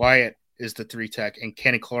situations, Wyatt is the 3-tech and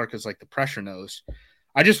Kenny Clark is like the pressure nose.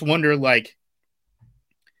 I just wonder, like,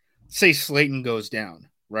 say Slayton goes down,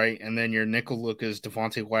 right? And then your nickel look is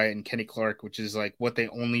Devontae Wyatt and Kenny Clark, which is like what they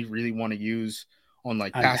only really want to use on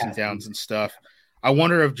like passing downs and stuff. I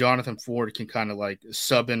wonder if Jonathan Ford can kind of like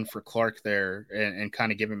sub in for Clark there and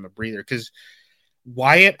kind of give him a breather, because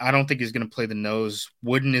Wyatt, I don't think is going to play the nose.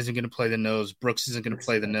 Wooden isn't going to play the nose. Brooks isn't going to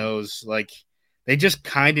play the nose. Like, they just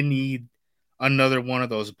kind of need another one of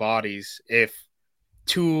those bodies if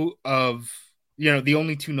two of the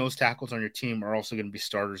only 2 nose tackles on your team are also going to be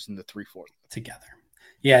starters in the 3-4 together.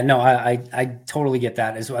 Yeah, no, I totally get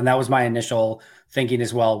that as well. And that was my initial thinking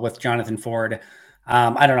as well with Jonathan Ford.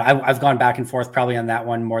 I don't know. I've gone back and forth probably on that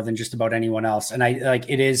one more than just about anyone else. And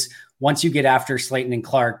it is, once you get after Slayton and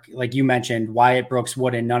Clark, like you mentioned, Wyatt, Brooks,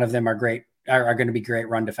 Wooden, none of them are great, are going to be great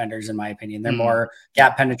run defenders, in my opinion. They're more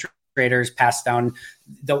gap penetrators, pass down.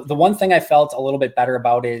 The one thing I felt a little bit better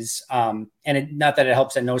about is, not that it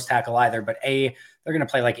helps at nose tackle either, but they're going to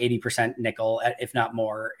play like 80% nickel, if not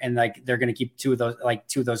more. And like, they're going to keep 2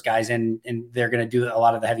 of those guys in, and they're going to do a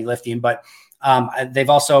lot of the heavy lifting. But they've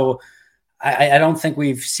also, I don't think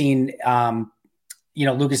we've seen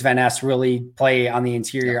Lucas Van Ness really play on the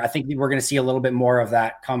interior. Yeah. I think we're going to see a little bit more of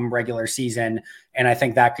that come regular season. And I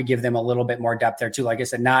think that could give them a little bit more depth there too. Like I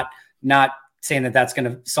said, not saying that that's going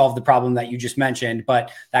to solve the problem that you just mentioned,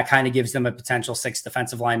 but that kind of gives them a potential 6th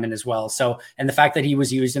defensive lineman as well. So, and the fact that he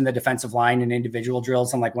was used in the defensive line in individual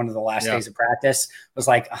drills on like one of the last days of practice was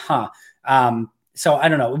like, so I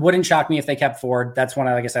don't know. It wouldn't shock me if they kept Ford. That's one,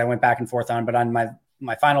 like I said, I went back and forth on, but on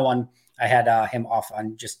my final one, I had him off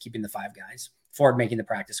on just keeping the 5 guys. Ford making the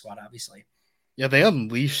practice squad, obviously. Yeah, they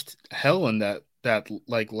unleashed hell in that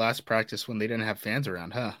like last practice when they didn't have fans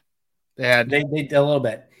around, huh? They did a little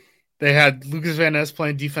bit. They had Lucas Van Ness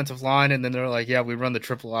playing defensive line, and then they're like, "Yeah, we run the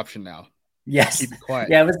triple option now." Yes. Keep it quiet.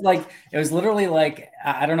 Yeah, it was literally like,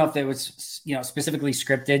 I don't know if it was, specifically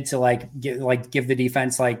scripted to give the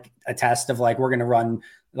defense like a test of like, we're going to run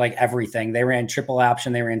like everything. They ran triple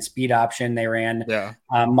option, they ran speed option, they ran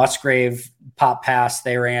Musgrave pop pass,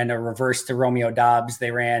 they ran a reverse to Romeo Dobbs, they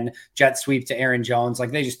ran jet sweep to Aaron Jones. Like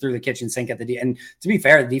they just threw the kitchen sink at and to be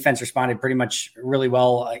fair, the defense responded pretty much really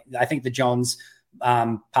well. I think the Jones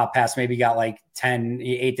pop pass maybe got like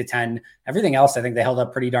 8 to 10. Everything else, I think they held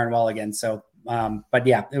up pretty darn well again. So, but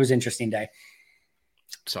yeah, it was an interesting day.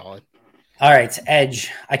 Solid. All right.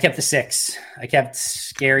 Edge. I kept the 6. I kept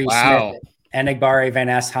Scary Smith, Enagbare, Van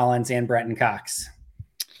Ness, Hollins, and Brenton Cox.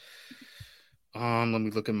 Let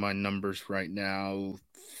me look at my numbers right now.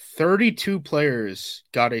 32 players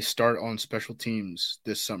got a start on special teams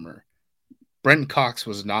this summer. Brenton Cox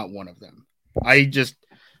was not one of them. I just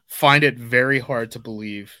find it very hard to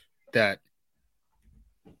believe that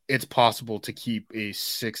it's possible to keep a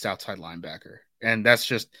 6th outside linebacker. And that's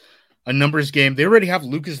just a numbers game. They already have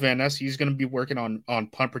Lucas Van Ness. He's going to be working on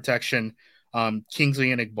punt protection. Kingsley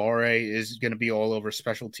Enagbare is going to be all over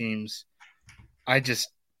special teams. I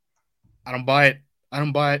don't buy it.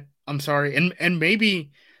 I'm sorry. And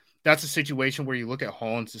maybe that's a situation where you look at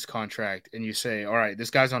Hollins' contract and you say, all right,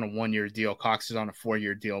 this guy's on a 1-year deal. Cox is on a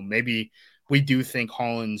 4-year deal. Maybe we do think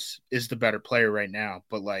Hollins is the better player right now,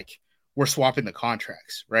 but like we're swapping the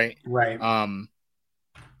contracts, right? Right.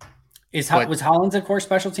 Was Hollins a core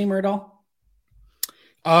special teamer at all?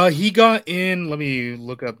 He got in. Let me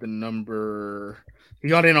look up the number. He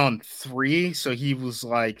got in on 3, so he was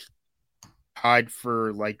like tied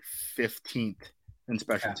for like 15th in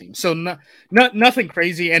special teams. So nothing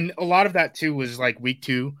crazy, and a lot of that too was like week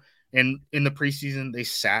 2. And in the preseason, they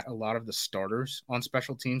sat a lot of the starters on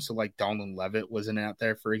special teams. So like Donald Levitt wasn't out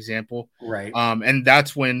there, for example. Right. And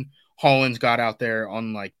that's when Hollins got out there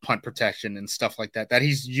on like punt protection and stuff like that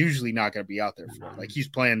he's usually not going to be out there for. Like he's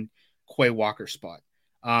playing Quay Walker's spot.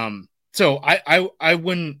 So I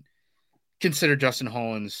wouldn't consider Justin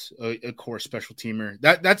Hollins a core special teamer.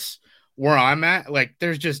 That's where I'm at. Like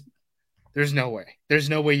there's no way. There's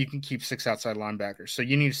no way you can keep 6 outside linebackers. So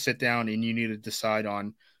you need to sit down and you need to decide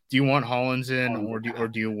on, do you want Hollins in or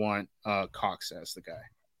do you want Cox as the guy?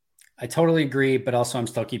 I totally agree, but also I'm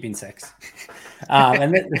still keeping 6.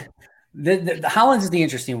 And the Hollins is the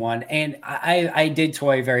interesting one. And I did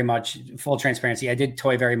toy very much, full transparency, I did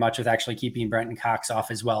toy very much with actually keeping Brenton Cox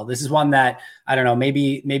off as well. This is one that, I don't know,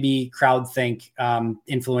 maybe crowd think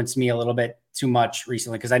influenced me a little bit too much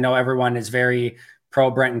recently, because I know everyone is very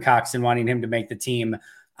pro Brenton Cox and wanting him to make the team.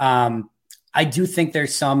 I do think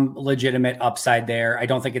there's some legitimate upside there. I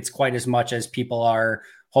don't think it's quite as much as people are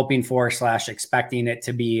hoping for / expecting it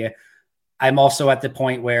to be. I'm also at the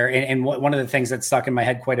point where, and one of the things that stuck in my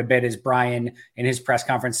head quite a bit is Brian in his press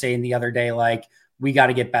conference saying the other day, like, we got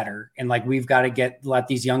to get better. And like, we've got to let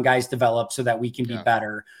these young guys develop so that we can be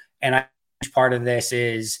better. And part of this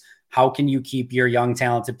is, how can you keep your young,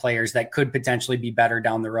 talented players that could potentially be better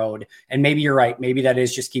down the road? And maybe you're right. Maybe that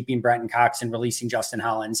is just keeping Brenton Cox and releasing Justin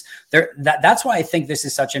Hollins. That's why I think this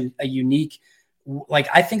is such a unique, like,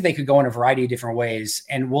 I think they could go in a variety of different ways.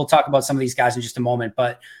 And we'll talk about some of these guys in just a moment.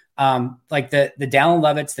 But like the Dallin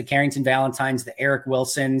Levitts, the Carrington Valentines, the Eric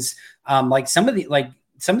Wilsons, like some of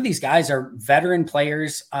these guys are veteran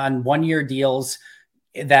players on 1-year deals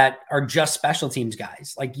that are just special teams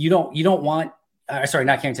guys. Like you don't want, sorry,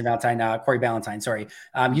 not Carrington Valentine, Corey Ballantyne. Sorry.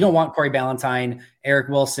 You don't want Corey Ballantyne, Eric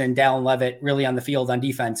Wilson, Dallin Levitt really on the field on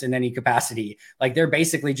defense in any capacity. Like they're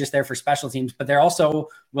basically just there for special teams, but they're also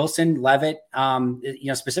Wilson, Levitt,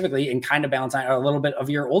 specifically, and kind of Ballantyne are a little bit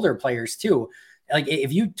of your older players too. Like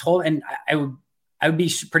if you told, and I would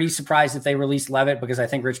be pretty surprised if they released Levitt, because I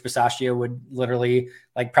think Rich Bisaccia would literally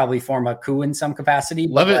like probably form a coup in some capacity.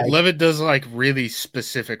 Levitt does like really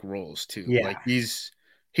specific roles too. Yeah. Like he's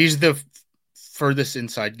the furthest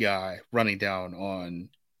inside guy running down on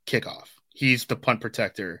kickoff. He's the punt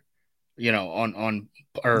protector,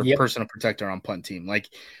 personal protector on punt team. Like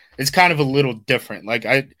it's kind of a little different.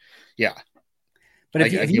 But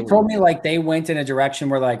if you told me like they went in a direction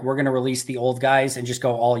where like we're going to release the old guys and just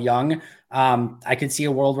go all young, I could see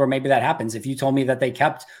a world where maybe that happens. If you told me that they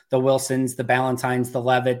kept the Wilsons, the Ballentines, the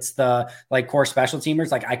Levitts, the like core special teamers,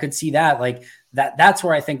 like I could see that. Like that's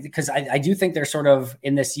where I think, because I do think they're sort of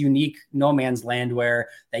in this unique no man's land where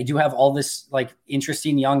they do have all this like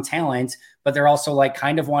interesting young talent, but they're also like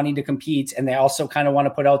kind of wanting to compete, and they also kind of want to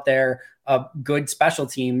put out there good special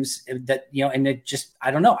teams that, you know, and it just,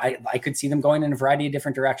 I don't know. I could see them going in a variety of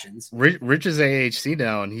different directions. Rich is AHC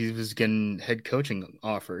now, and he was getting head coaching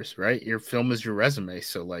offers, right? Your film is your resume.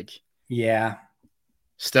 So like, yeah,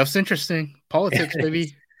 stuff's interesting. Politics,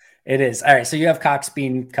 baby. It is. All right. So you have Cox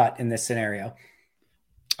being cut in this scenario.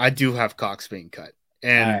 I do have Cox being cut.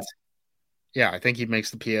 And right. Yeah, I think he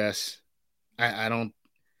makes the PS. I don't,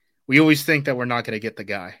 we always think that we're not going to get the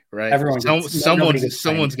guy, right?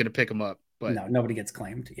 Someone's going to pick him up. But no, nobody gets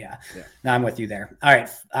claimed. Yeah. No, I'm with you there. All right.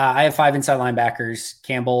 I have 5 inside linebackers: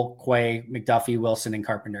 Campbell, Quay, McDuffie, Wilson, and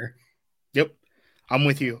Carpenter. Yep. I'm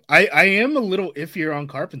with you. I am a little iffier on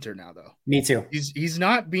Carpenter now, though. Me too. He's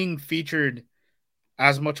not being featured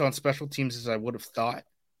as much on special teams as I would have thought.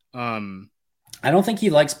 I don't think he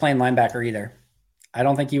likes playing linebacker either. I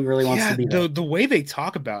don't think he really wants to be there. The way they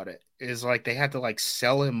talk about it is like they had to like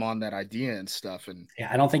sell him on that idea and stuff. And yeah,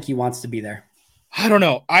 I don't think he wants to be there. I don't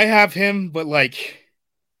know. I have him, but like,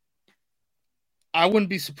 I wouldn't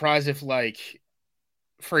be surprised if, like,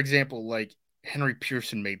 for example, like Henry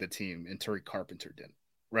Pearson made the team and Terry Carpenter didn't,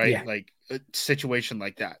 right? Yeah. Like a situation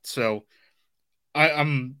like that. So I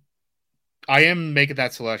am making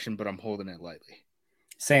that selection, but I'm holding it lightly.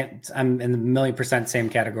 Same. I'm in the 1,000,000% same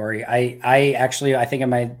category. I actually, I think in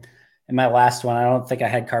my last one, I don't think I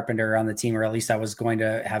had Carpenter on the team, or at least I was going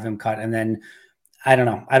to have him cut. And then I don't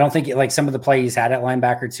know. I don't think like some of the play he's had at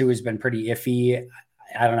linebacker too has been pretty iffy.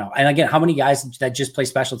 I don't know. And again, how many guys that just play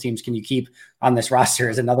special teams can you keep on this roster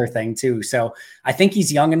is another thing too. So I think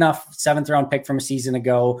he's young enough, 7th round pick from a season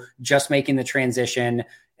ago, just making the transition.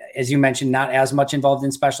 As you mentioned, not as much involved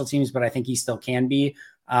in special teams, but I think he still can be.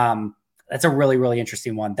 That's a really, really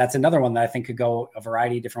interesting one. That's another one that I think could go a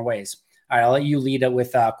variety of different ways. All right, I'll let you lead it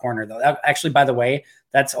with corner, though. Actually, by the way,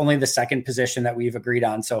 that's only the second position that we've agreed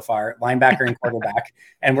on so far, linebacker and quarterback,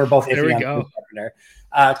 and we're both there. We go.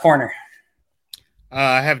 Corner.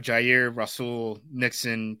 I have Jair, Rasul,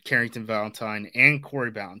 Nixon, Carrington Valentine, and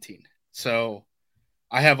Corey Ballentine. So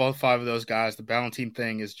I have all 5 of those guys. The Ballentine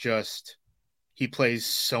thing is just he plays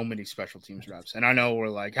so many special teams reps, and I know we're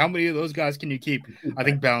like, how many of those guys can you keep? I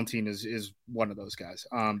think Ballentine is one of those guys.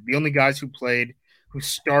 The only guys who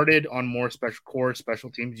started on more special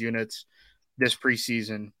teams units this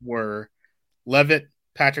preseason were Levitt,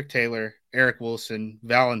 Patrick Taylor, Eric Wilson,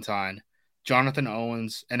 Valentine, Jonathan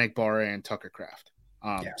Owens, Enik Barre, and Tucker Kraft.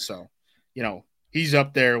 So, you know, he's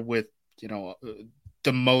up there with, you know,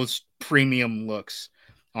 the most premium looks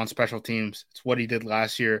on special teams. It's what he did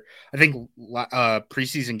last year. I think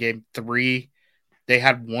preseason game 3, they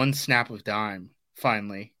had 1 snap of dime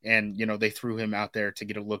finally. And, you know, they threw him out there to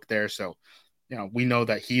get a look there. So, you know, we know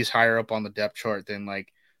that he's higher up on the depth chart than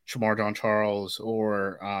like Shamar Jean-Charles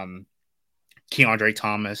or Keandre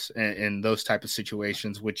Thomas and those type of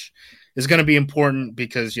situations, which is going to be important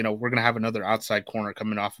because, you know, we're going to have another outside corner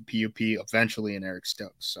coming off of PUP eventually in Eric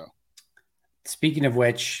Stokes. So speaking of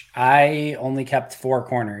which, I only kept 4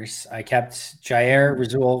 corners. I kept Jair,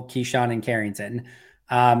 Rasul, Keyshawn, and Carrington.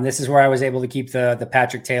 This is where I was able to keep the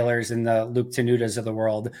Patrick Taylors and the Luke Tenutas of the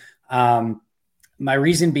world. My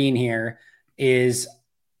reason being here is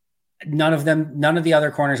none of the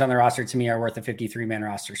other corners on the roster to me are worth a 53-man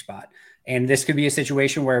roster spot. And this could be a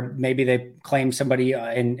situation where maybe they claim somebody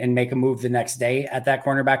and make a move the next day at that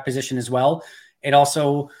cornerback position as well. It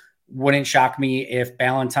also wouldn't shock me if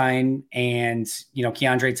Ballentine and, you know,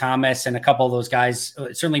 Keandre Thomas and a couple of those guys,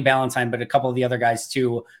 certainly Ballentine, but a couple of the other guys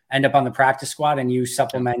too, end up on the practice squad and you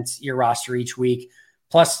supplement your roster each week.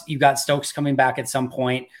 Plus you've got Stokes coming back at some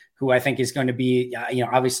point, who I think is going to be, you know,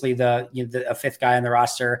 obviously a 5th guy on the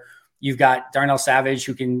roster. You've got Darnell Savage,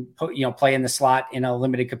 who can play in the slot in a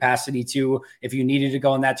limited capacity too, if you needed to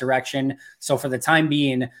go in that direction. So for the time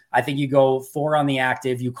being, I think you go 4 on the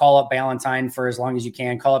active. You call up Ballentine for as long as you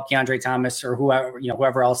can. Call up Keandre Thomas or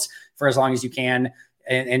whoever else for as long as you can,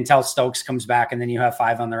 until Stokes comes back, and then you have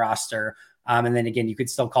 5 on the roster. And then again, you could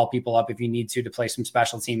still call people up if you need to play some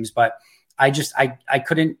special teams. But I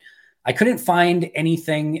couldn't. I couldn't find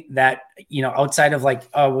anything that, outside of like,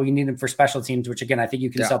 oh, well, you need him for special teams, which again, I think you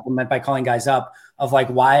can supplement by calling guys up, of like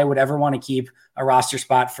why I would ever want to keep a roster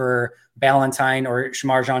spot for Ballantyne or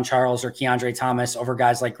Shamar Jean-Charles or Keandre Thomas over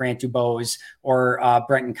guys like Grant Dubose or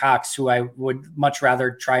Brenton Cox, who I would much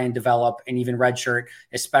rather try and develop and even redshirt,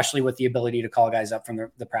 especially with the ability to call guys up from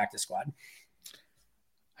the practice squad.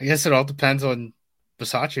 I guess it all depends on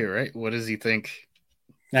Bisaccia, right? What does he think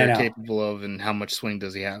they're capable of and how much swing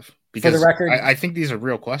does he have? Because for the record, I think these are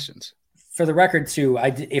real questions. For the record, too,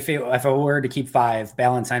 if I were to keep 5,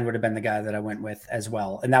 Ballantyne would have been the guy that I went with as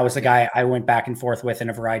well. And that was the guy I went back and forth with in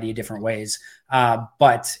a variety of different ways.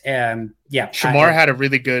 Shamar had a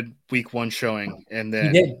really good week 1 showing. And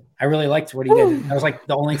then he did. I really liked what he did. That was like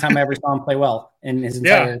the only time I ever saw him play well in his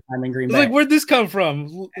entire time in Green Bay. Like, where'd this come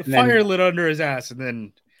from? Fire lit under his ass. And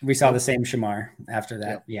then we saw the same Shamar after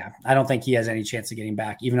that. Yeah. I don't think he has any chance of getting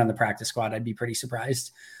back. Even on the practice squad, I'd be pretty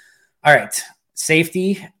surprised. All right.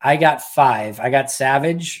 Safety, I got 5. I got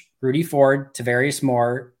Savage, Rudy Ford, Tavarius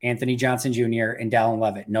Moore, Anthony Johnson Jr., and Dallin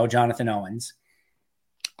Levitt. No Jonathan Owens.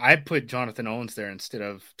 I put Jonathan Owens there instead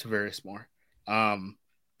of Tavarius Moore.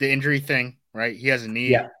 The injury thing, right? He has a knee.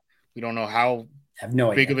 Yeah. We don't know how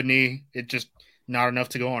big of a knee. It just not enough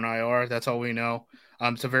to go on IR. That's all we know.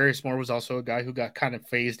 Tavarius Moore was also a guy who got kind of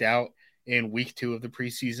phased out in week 2 of the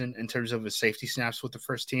preseason in terms of his safety snaps with the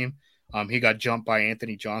first team. He got jumped by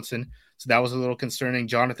Anthony Johnson. So that was a little concerning.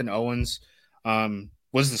 Jonathan Owens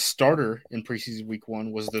was the starter in preseason week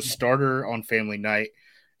 1, was the starter on family night,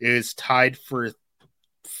 is tied for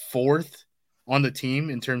 4th on the team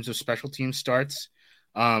in terms of special team starts.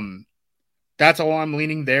 That's all I'm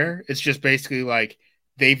leaning there. It's just basically like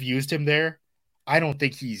they've used him there. I don't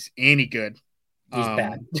think he's any good. He's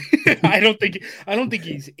bad. I don't think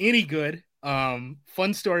he's any good.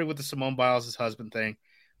 Fun story with the Simone Biles' husband thing.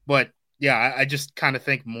 But yeah, I just kind of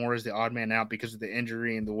think Moore is the odd man out because of the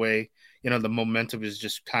injury and the way, the momentum has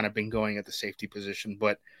just kind of been going at the safety position.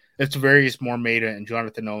 But if Tavarius Moore made it and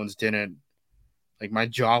Jonathan Owens didn't, like my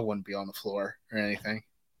jaw wouldn't be on the floor or anything.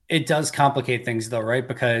 It does complicate things though, right?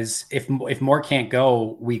 Because if Moore can't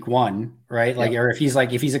go week 1, right? Like, or if he's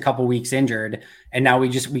a couple weeks injured and now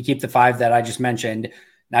we keep the 5 that I just mentioned,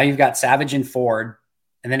 now you've got Savage and Ford,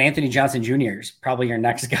 and then Anthony Johnson Jr. is probably your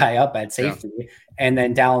next guy up at safety. Yeah. And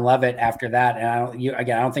then Dallin Levitt after that. And I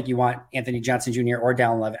don't think you want Anthony Johnson Jr. or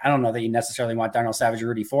Dallin Levitt. I don't know that you necessarily want Darnell Savage or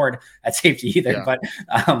Rudy Ford at safety either, but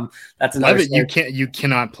that's another Levitt, you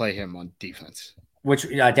cannot play him on defense. Which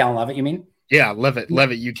Dallin Levitt, you mean? Yeah, Levitt,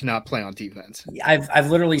 you cannot play on defense.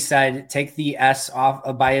 I've literally said take the S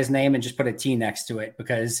off by his name and just put a T next to it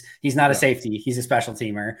because he's not a safety; he's a special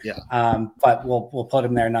teamer. Yeah. But we'll put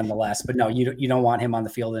him there nonetheless. But no, you don't want him on the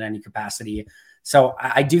field in any capacity. So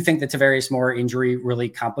I do think the Tavarius Moore injury really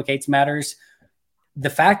complicates matters. The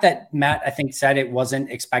fact that Matt, I think, said it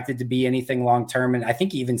wasn't expected to be anything long term, and I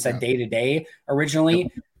think he even said day to day originally.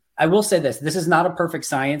 Yep. I will say this: is not a perfect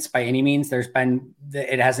science by any means.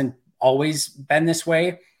 It hasn't always been this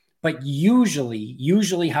way, but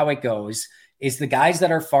usually how it goes is the guys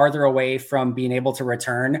that are farther away from being able to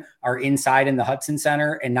return are inside in the Hudson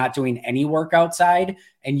Center and not doing any work outside.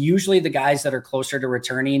 And usually the guys that are closer to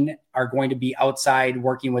returning are going to be outside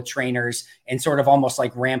working with trainers and sort of almost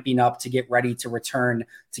like ramping up to get ready to return,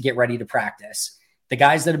 to get ready to practice. The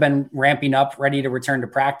guys that have been ramping up, ready to return to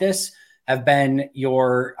practice have been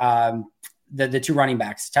your, the 2 running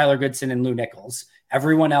backs, Tyler Goodson and Lou Nichols.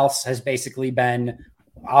 Everyone else has basically been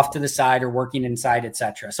off to the side or working inside,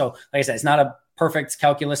 etc. So like I said, it's not a perfect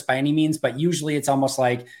calculus by any means, but usually it's almost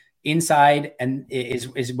like inside and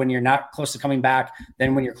is when you're not close to coming back.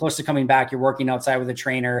 Then when you're close to coming back, you're working outside with a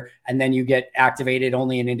trainer, and then you get activated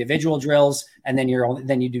only in individual drills, and then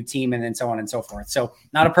you do team, and then so on and so forth. So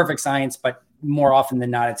not a perfect science, but more often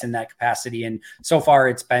than not, it's in that capacity. And so far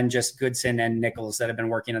it's been just Goodson and Nichols that have been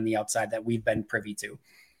working on the outside that we've been privy to,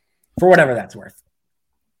 for whatever that's worth.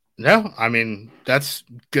 No, I mean, that's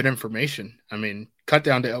good information. I mean, cut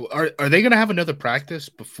down to are they going to have another practice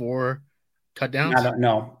before cut downs? I don't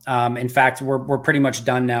know. In fact, we're pretty much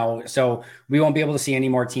done now. So we won't be able to see any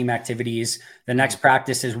more team activities. The next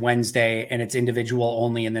practice is Wednesday and it's individual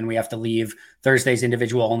only. And then we have to leave. Thursday's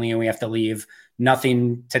individual only and we have to leave.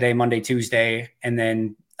 Nothing today, Monday, Tuesday, and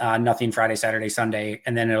then nothing Friday, Saturday, Sunday.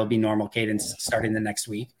 And then it'll be normal cadence starting the next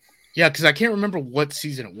week. Yeah, because I can't remember what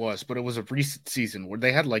season it was, but it was a recent season where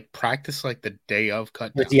they had like practice like the day of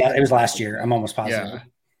cut down. Yeah, it was last year. I'm almost positive.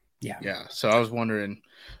 Yeah. So I was wondering.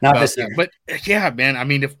 Not this year. But yeah, man, I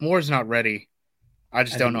mean, if Moore's not ready, I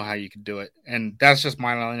just don't know how you could do it. And that's just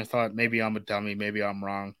my line of thought. Maybe I'm a dummy. Maybe I'm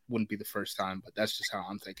wrong. Wouldn't be the first time, but that's just how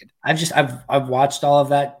I'm thinking. I've watched all of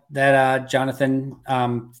that Jonathan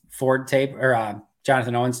Ford tape or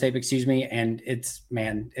Jonathan Owens tape, excuse me. And it's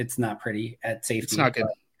not pretty at safety. It's not good.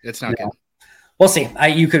 It's not good. We'll see.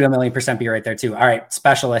 You could 1,000,000% be right there too. All right.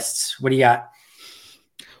 Specialists. What do you got?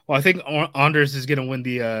 Well, I think Anders is going to win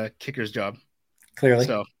the kicker's job. Clearly.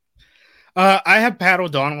 So I have Pat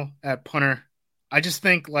O'Donnell at punter. I just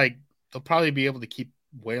think like they'll probably be able to keep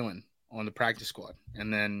Waylon on the practice squad.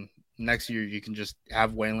 And then next year you can just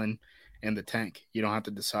have Waylon in the tank. You don't have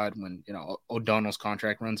to decide when, O'Donnell's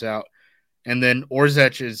contract runs out. And then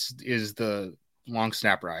Orzech is the long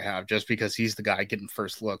snapper I have just because he's the guy getting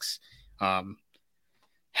first looks.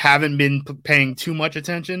 Haven't been paying too much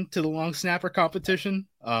attention to the long snapper competition.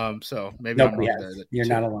 So maybe I'm there. You're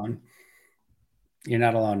not alone. You're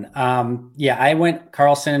not alone. I went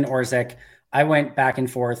Carlson and Orzech. I went back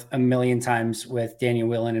and forth a million times with Daniel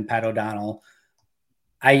Whelan and Pat O'Donnell.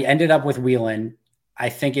 I ended up with Whelan. I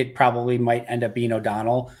think it probably might end up being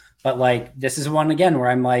O'Donnell, but like, this is one again where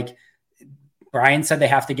I'm like, Brian said they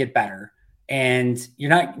have to get better. And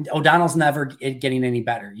O'Donnell's never getting any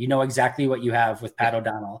better. You know exactly what you have with Pat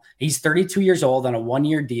O'Donnell. He's 32 years old on a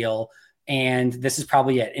 1-year deal. And this is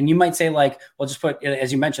probably it. And you might say like, well, just put,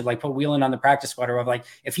 as you mentioned, like put Whelan on the practice squad or like,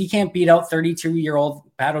 if he can't beat out 32-year-old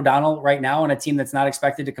Pat O'Donnell right now on a team that's not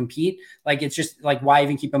expected to compete, like, it's just like, why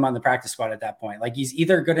even keep him on the practice squad at that point? Like, he's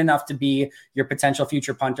either good enough to be your potential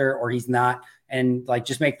future punter or he's not. And like,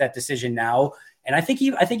 just make that decision now. And I think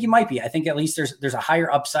he might be. I think at least there's a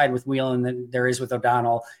higher upside with Whelan than there is with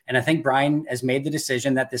O'Donnell. And I think Brian has made the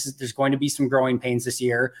decision that there's going to be some growing pains this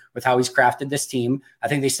year with how he's crafted this team. I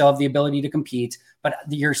think they still have the ability to compete, but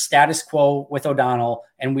your status quo with O'Donnell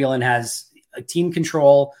and Whelan has a team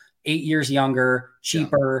control, 8 years younger,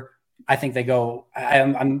 cheaper. Yeah. I think they go.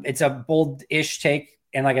 It's a bold-ish take,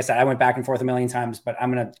 and like I said, I went back and forth a million times, but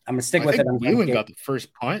I'm gonna stick with it. Whelan got the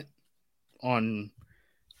first punt on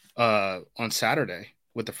Saturday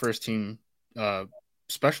with the first team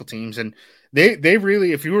special teams, and they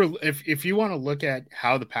really, if you want to look at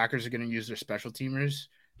how the Packers are going to use their special teamers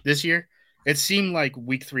this year, it seemed like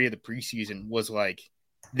week 3 of the preseason was like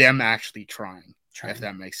them actually trying. If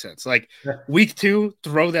that makes sense. Like week 2,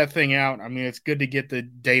 throw that thing out. I mean, it's good to get the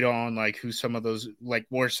data on like where some of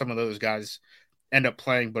those guys end up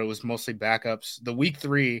playing, but it was mostly backups. The week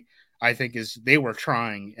 3, I think, is they were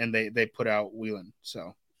trying and they put out Whelan.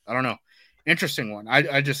 So I don't know. Interesting one.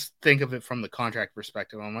 I just think of it from the contract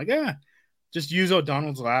perspective. I'm like, just use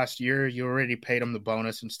O'Donnell's last year. You already paid him the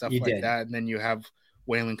bonus and stuff that. And then you have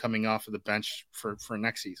Whelan coming off of the bench for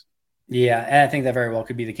next season. Yeah, and I think that very well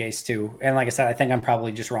could be the case too. And like I said, I think I'm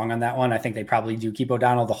probably just wrong on that one. I think they probably do keep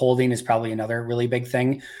O'Donnell. The holding is probably another really big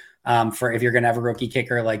thing for if you're going to have a rookie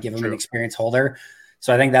kicker, like give him an experienced holder.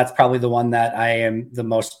 So I think that's probably the one that I am the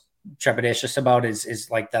most trepidatious about is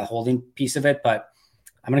like the holding piece of it. But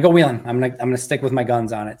I'm going to go Whelan. I'm going to stick with my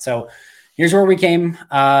guns on it. So here's where we came.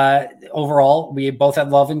 Overall, we both had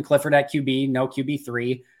Love and Clifford at QB, no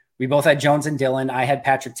QB3. We both had Jones and Dillon. I had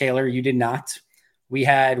Patrick Taylor. You did not. We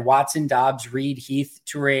had Watson, Dobbs, Reed, Heath,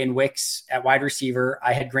 Toure, and Wicks at wide receiver.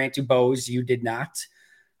 I had Grant DuBose. You did not.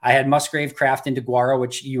 I had Musgrave, Kraft, and DeGuara,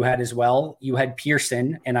 which you had as well. You had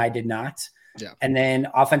Pearson, and I did not. Yeah. And then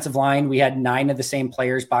offensive line, we had 9 of the same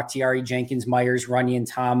players: Bakhtiari, Jenkins, Myers, Runyon,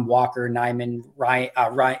 Tom, Walker, Nyman,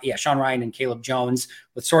 Sean Ryan, and Caleb Jones,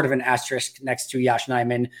 with sort of an asterisk next to Yosh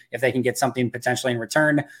Nijman if they can get something potentially in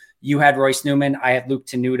return. You had Royce Newman. I had Luke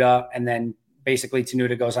Tenuta, and then basically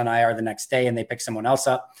Tenuta goes on IR the next day and they pick someone else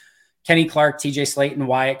up. Kenny Clark, TJ Slayton,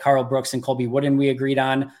 Wyatt, Carl Brooks, and Colby Wooden we agreed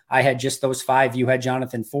on. I had just those 5. You had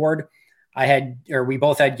Jonathan Ford. We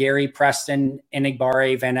both had Gary, Preston,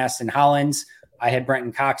 Enigbare, Van Ness, and Hollins. I had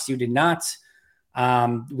Brenton Cox. You did not.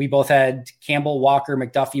 We both had Campbell, Walker,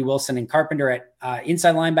 McDuffie, Wilson, and Carpenter at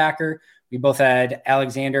inside linebacker. We both had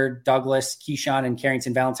Alexander, Douglas, Keyshawn, and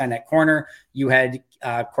Carrington Valentine at corner. You had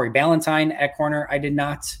Corey Ballantyne at corner. I did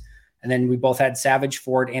not. And then we both had Savage,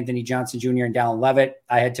 Ford, Anthony Johnson Jr., and Dallin Levitt.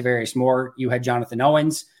 I had Tavarius Moore. You had Jonathan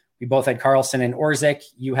Owens. We both had Carlson and Orzech.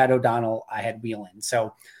 You had O'Donnell. I had Whelan.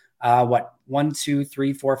 So 1, 2,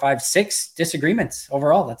 3, 4, 5, 6 disagreements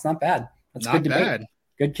overall. That's not bad. That's not good debate. Bad.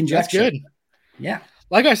 Good conjecture. That's good. Yeah.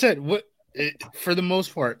 Like I said, for the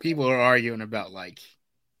most part, people are arguing about like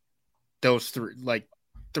those 3, like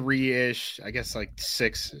 3-ish. I guess like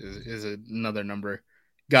 6 is another number.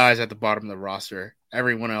 Guys at the bottom of the roster.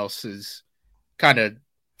 Everyone else is kind of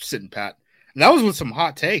sitting pat. And that was with some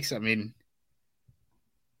hot takes. I mean,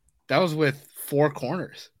 that was with 4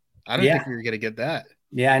 corners. I don't think we were going to get that.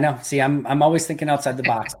 Yeah, I know. See, I'm always thinking outside the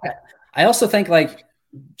box. I also think like,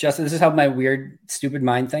 Justin, this is how my weird, stupid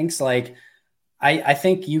mind thinks. Like, I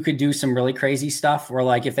think you could do some really crazy stuff where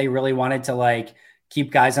like, if they really wanted to like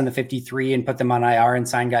keep guys on the 53 and put them on IR and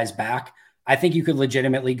sign guys back, I think you could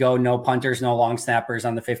legitimately go no punters, no long snappers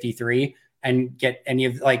on the 53 and get any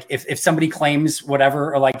of like, if somebody claims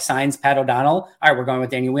whatever or like signs Pat O'Donnell, all right, we're going with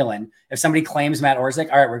Daniel Whelan. If somebody claims Matt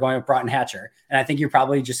Orzik, all right, we're going with Broughton Hatcher. And I think you're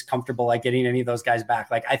probably just comfortable like getting any of those guys back.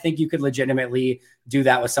 Like, I think you could legitimately do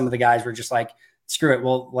that with some of the guys. We're just like, screw it.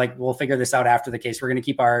 We'll figure this out after the case. We're going to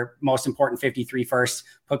keep our most important 53 first,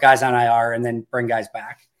 put guys on IR, and then bring guys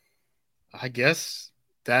back. I guess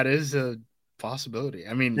that is a possibility.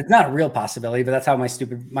 I mean, it's not a real possibility, but that's how my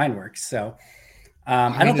stupid mind works. So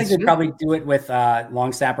I don't think they'd probably do it with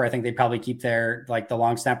long snapper. I think they'd probably keep their like the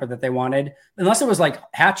long snapper that they wanted, unless it was like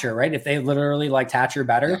Hatcher, right? If they literally liked Hatcher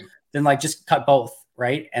better, then like just cut both,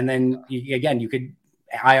 right? And then you could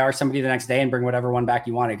IR somebody the next day and bring whatever one back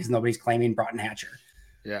you wanted because nobody's claiming Broughton Hatcher.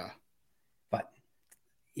 Yeah. But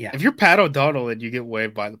yeah. If you're Pat O'Donnell and you get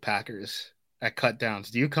waived by the Packers at cut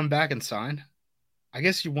downs, do you come back and sign? I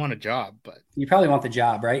guess you want a job, but you probably want the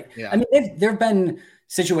job, right? Yeah. I mean, there have been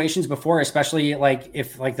situations before, especially like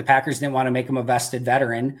if like the Packers didn't want to make him a vested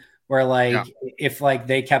veteran, where like if like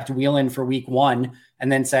they kept Whelan for week 1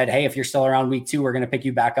 and then said, hey, if you're still around week 2, we're going to pick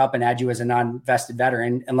you back up and add you as a non-vested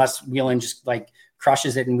veteran, unless Whelan just like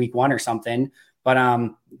crushes it in week 1 or something. But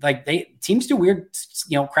like teams do weird,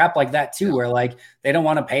 crap like that too, where like they don't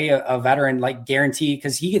want to pay a veteran like guarantee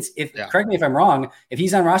because he gets, correct me if I'm wrong, if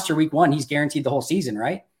he's on roster week 1, he's guaranteed the whole season,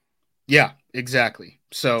 right? Yeah, exactly.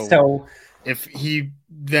 So if he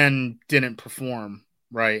then didn't perform,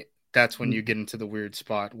 right, that's when you get into the weird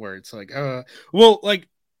spot where it's like, like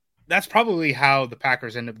that's probably how the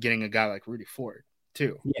Packers end up getting a guy like Rudy Ford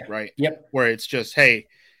too, right? Yep. Where it's just, hey,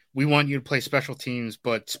 we want you to play special teams,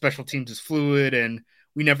 but special teams is fluid and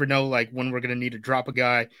we never know like when we're going to need to drop a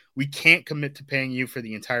guy. We can't commit to paying you for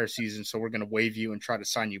the entire season, so we're going to waive you and try to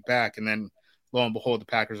sign you back. And then lo and behold, the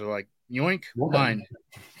Packers are like, yoink, fine.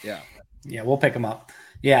 Yeah, we'll pick him up.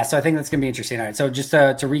 Yeah, so I think that's going to be interesting. All right, so just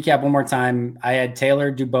to recap one more time, I had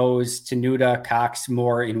Taylor, Dubose, Tenuta, Cox,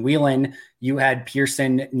 Moore, and Whelan. You had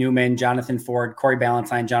Pearson, Newman, Jonathan Ford, Corey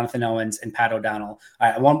Ballantyne, Jonathan Owens, and Pat O'Donnell.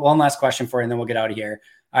 All right, one last question for you, and then we'll get out of here.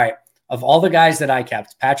 All right, of all the guys that I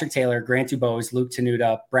kept, Patrick Taylor, Grant Dubose, Luke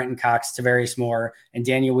Tenuta, Brenton Cox, Tavarius Moore, and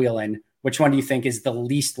Daniel Whelan, which one do you think is the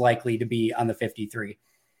least likely to be on the 53?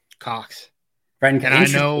 Cox. Brenton,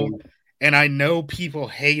 and I know people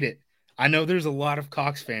hate it. I know there's a lot of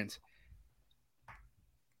Cox fans.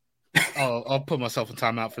 I'll put myself in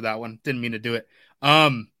timeout for that one. Didn't mean to do it.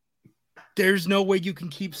 There's no way you can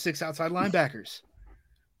keep 6 outside linebackers.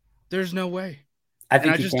 There's no way.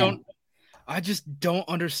 I just don't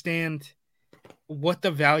understand what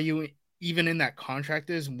the value even in that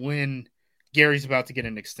contract is when Gary's about to get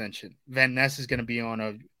an extension. Van Ness is going to be on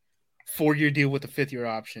a 4-year deal with a 5th-year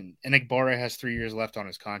option, and Igbara has 3 years left on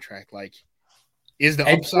his contract. Like, is the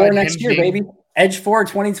Edge upside 4 next year, baby? Edge 4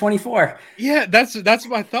 2024. Yeah, that's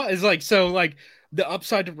my thought. Is like, so like the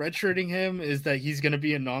upside to redshirting him is that he's going to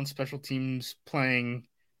be a non-special teams playing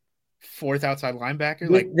 4th outside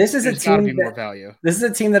linebacker. Like, this is a team that, more value. This is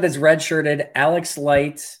a team that has redshirted Alex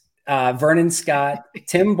Light, Vernon Scott,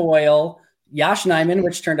 Tim Boyle, Yosh Nijman,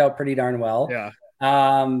 which turned out pretty darn well. Yeah.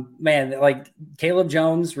 Man, like Caleb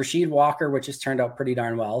Jones, Rasheed Walker, which has turned out pretty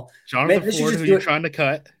darn well. Jonathan Ford, who you're trying to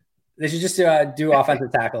cut. They should just do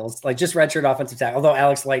offensive tackles, like just redshirt offensive tackle. Although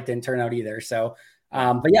Alex Light didn't turn out either. So,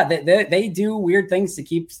 but yeah, they do weird things to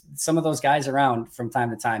keep some of those guys around from time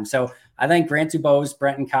to time. So I think Grant Dubose,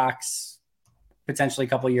 Brenton Cox, potentially a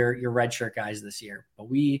couple of your redshirt guys this year. But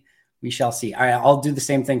we shall see. All right, I'll do the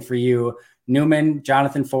same thing for you. Newman,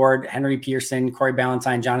 Jonathan Ford, Henry Pearson, Corey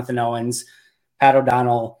Ballantyne, Jonathan Owens, Pat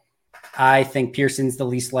O'Donnell. I think Pearson's the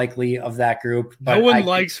least likely of that group. But no one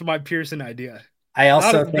likes my Pearson idea. I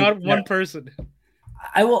also not one person.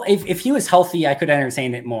 I will, if he was healthy, I could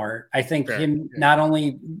entertain it more. I think not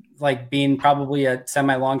only like being probably a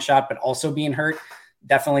semi-long shot, but also being hurt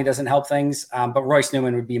definitely doesn't help things. But Royce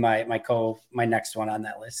Newman would be my next one on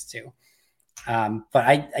that list too.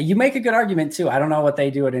 But you make a good argument too. I don't know what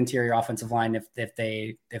they do at interior offensive line if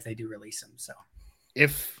they do release him. So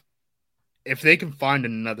if they can find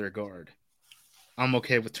another guard, I'm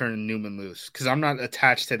okay with turning Newman loose because I'm not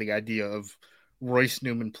attached to the idea of Royce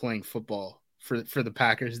Newman playing football for the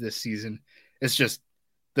Packers this season. It's just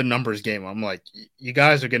the numbers game. I'm like, you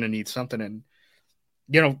guys are going to need something. And,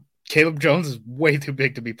 Caleb Jones is way too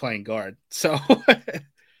big to be playing guard. So,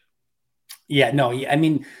 yeah, no, I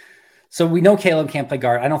mean, so we know Caleb can't play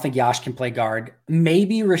guard. I don't think Yosh can play guard.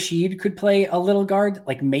 Maybe Rasheed could play a little guard,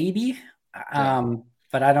 like maybe.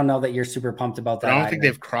 but I don't know that you're super pumped about that. But I don't think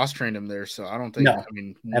they've cross-trained him there, so I don't think. No, I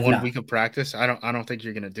mean, 1 week of practice, I don't think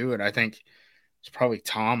you're going to do it. I think it's probably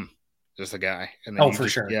Tom is the guy, and then for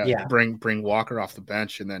sure, bring Walker off the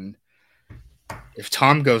bench, and then if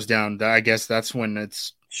Tom goes down, I guess that's when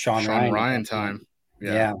it's Sean Rhyan time.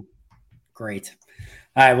 Yeah, great.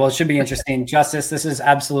 All right, well, it should be interesting. Justice, this is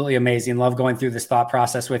absolutely amazing. Love going through this thought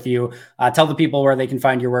process with you. Tell the people where they can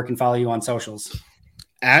find your work and follow you on socials.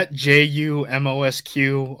 At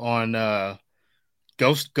JUMOSQ on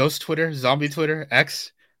Ghost Twitter, Zombie Twitter,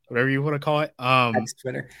 X, whatever you want to call it. X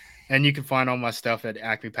Twitter. And you can find all my stuff at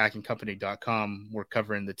acmepackingcompany.com. We're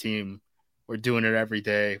covering the team. We're doing it every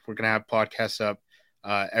day. We're going to have podcasts up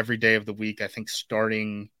every day of the week, I think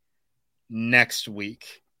starting next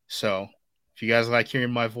week. So if you guys like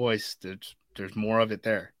hearing my voice, there's more of it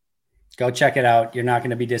there. Go check it out. You're not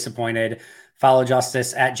going to be disappointed. Follow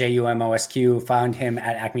Justice at JUMOSQ. Find him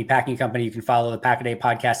at Acme Packing Company. You can follow the Pack a Day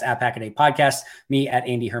Podcast at Pack a Day Podcast, me at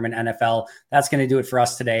Andy Herman NFL. That's going to do it for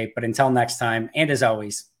us today. But until next time, and as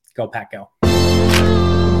always, go Pack Go.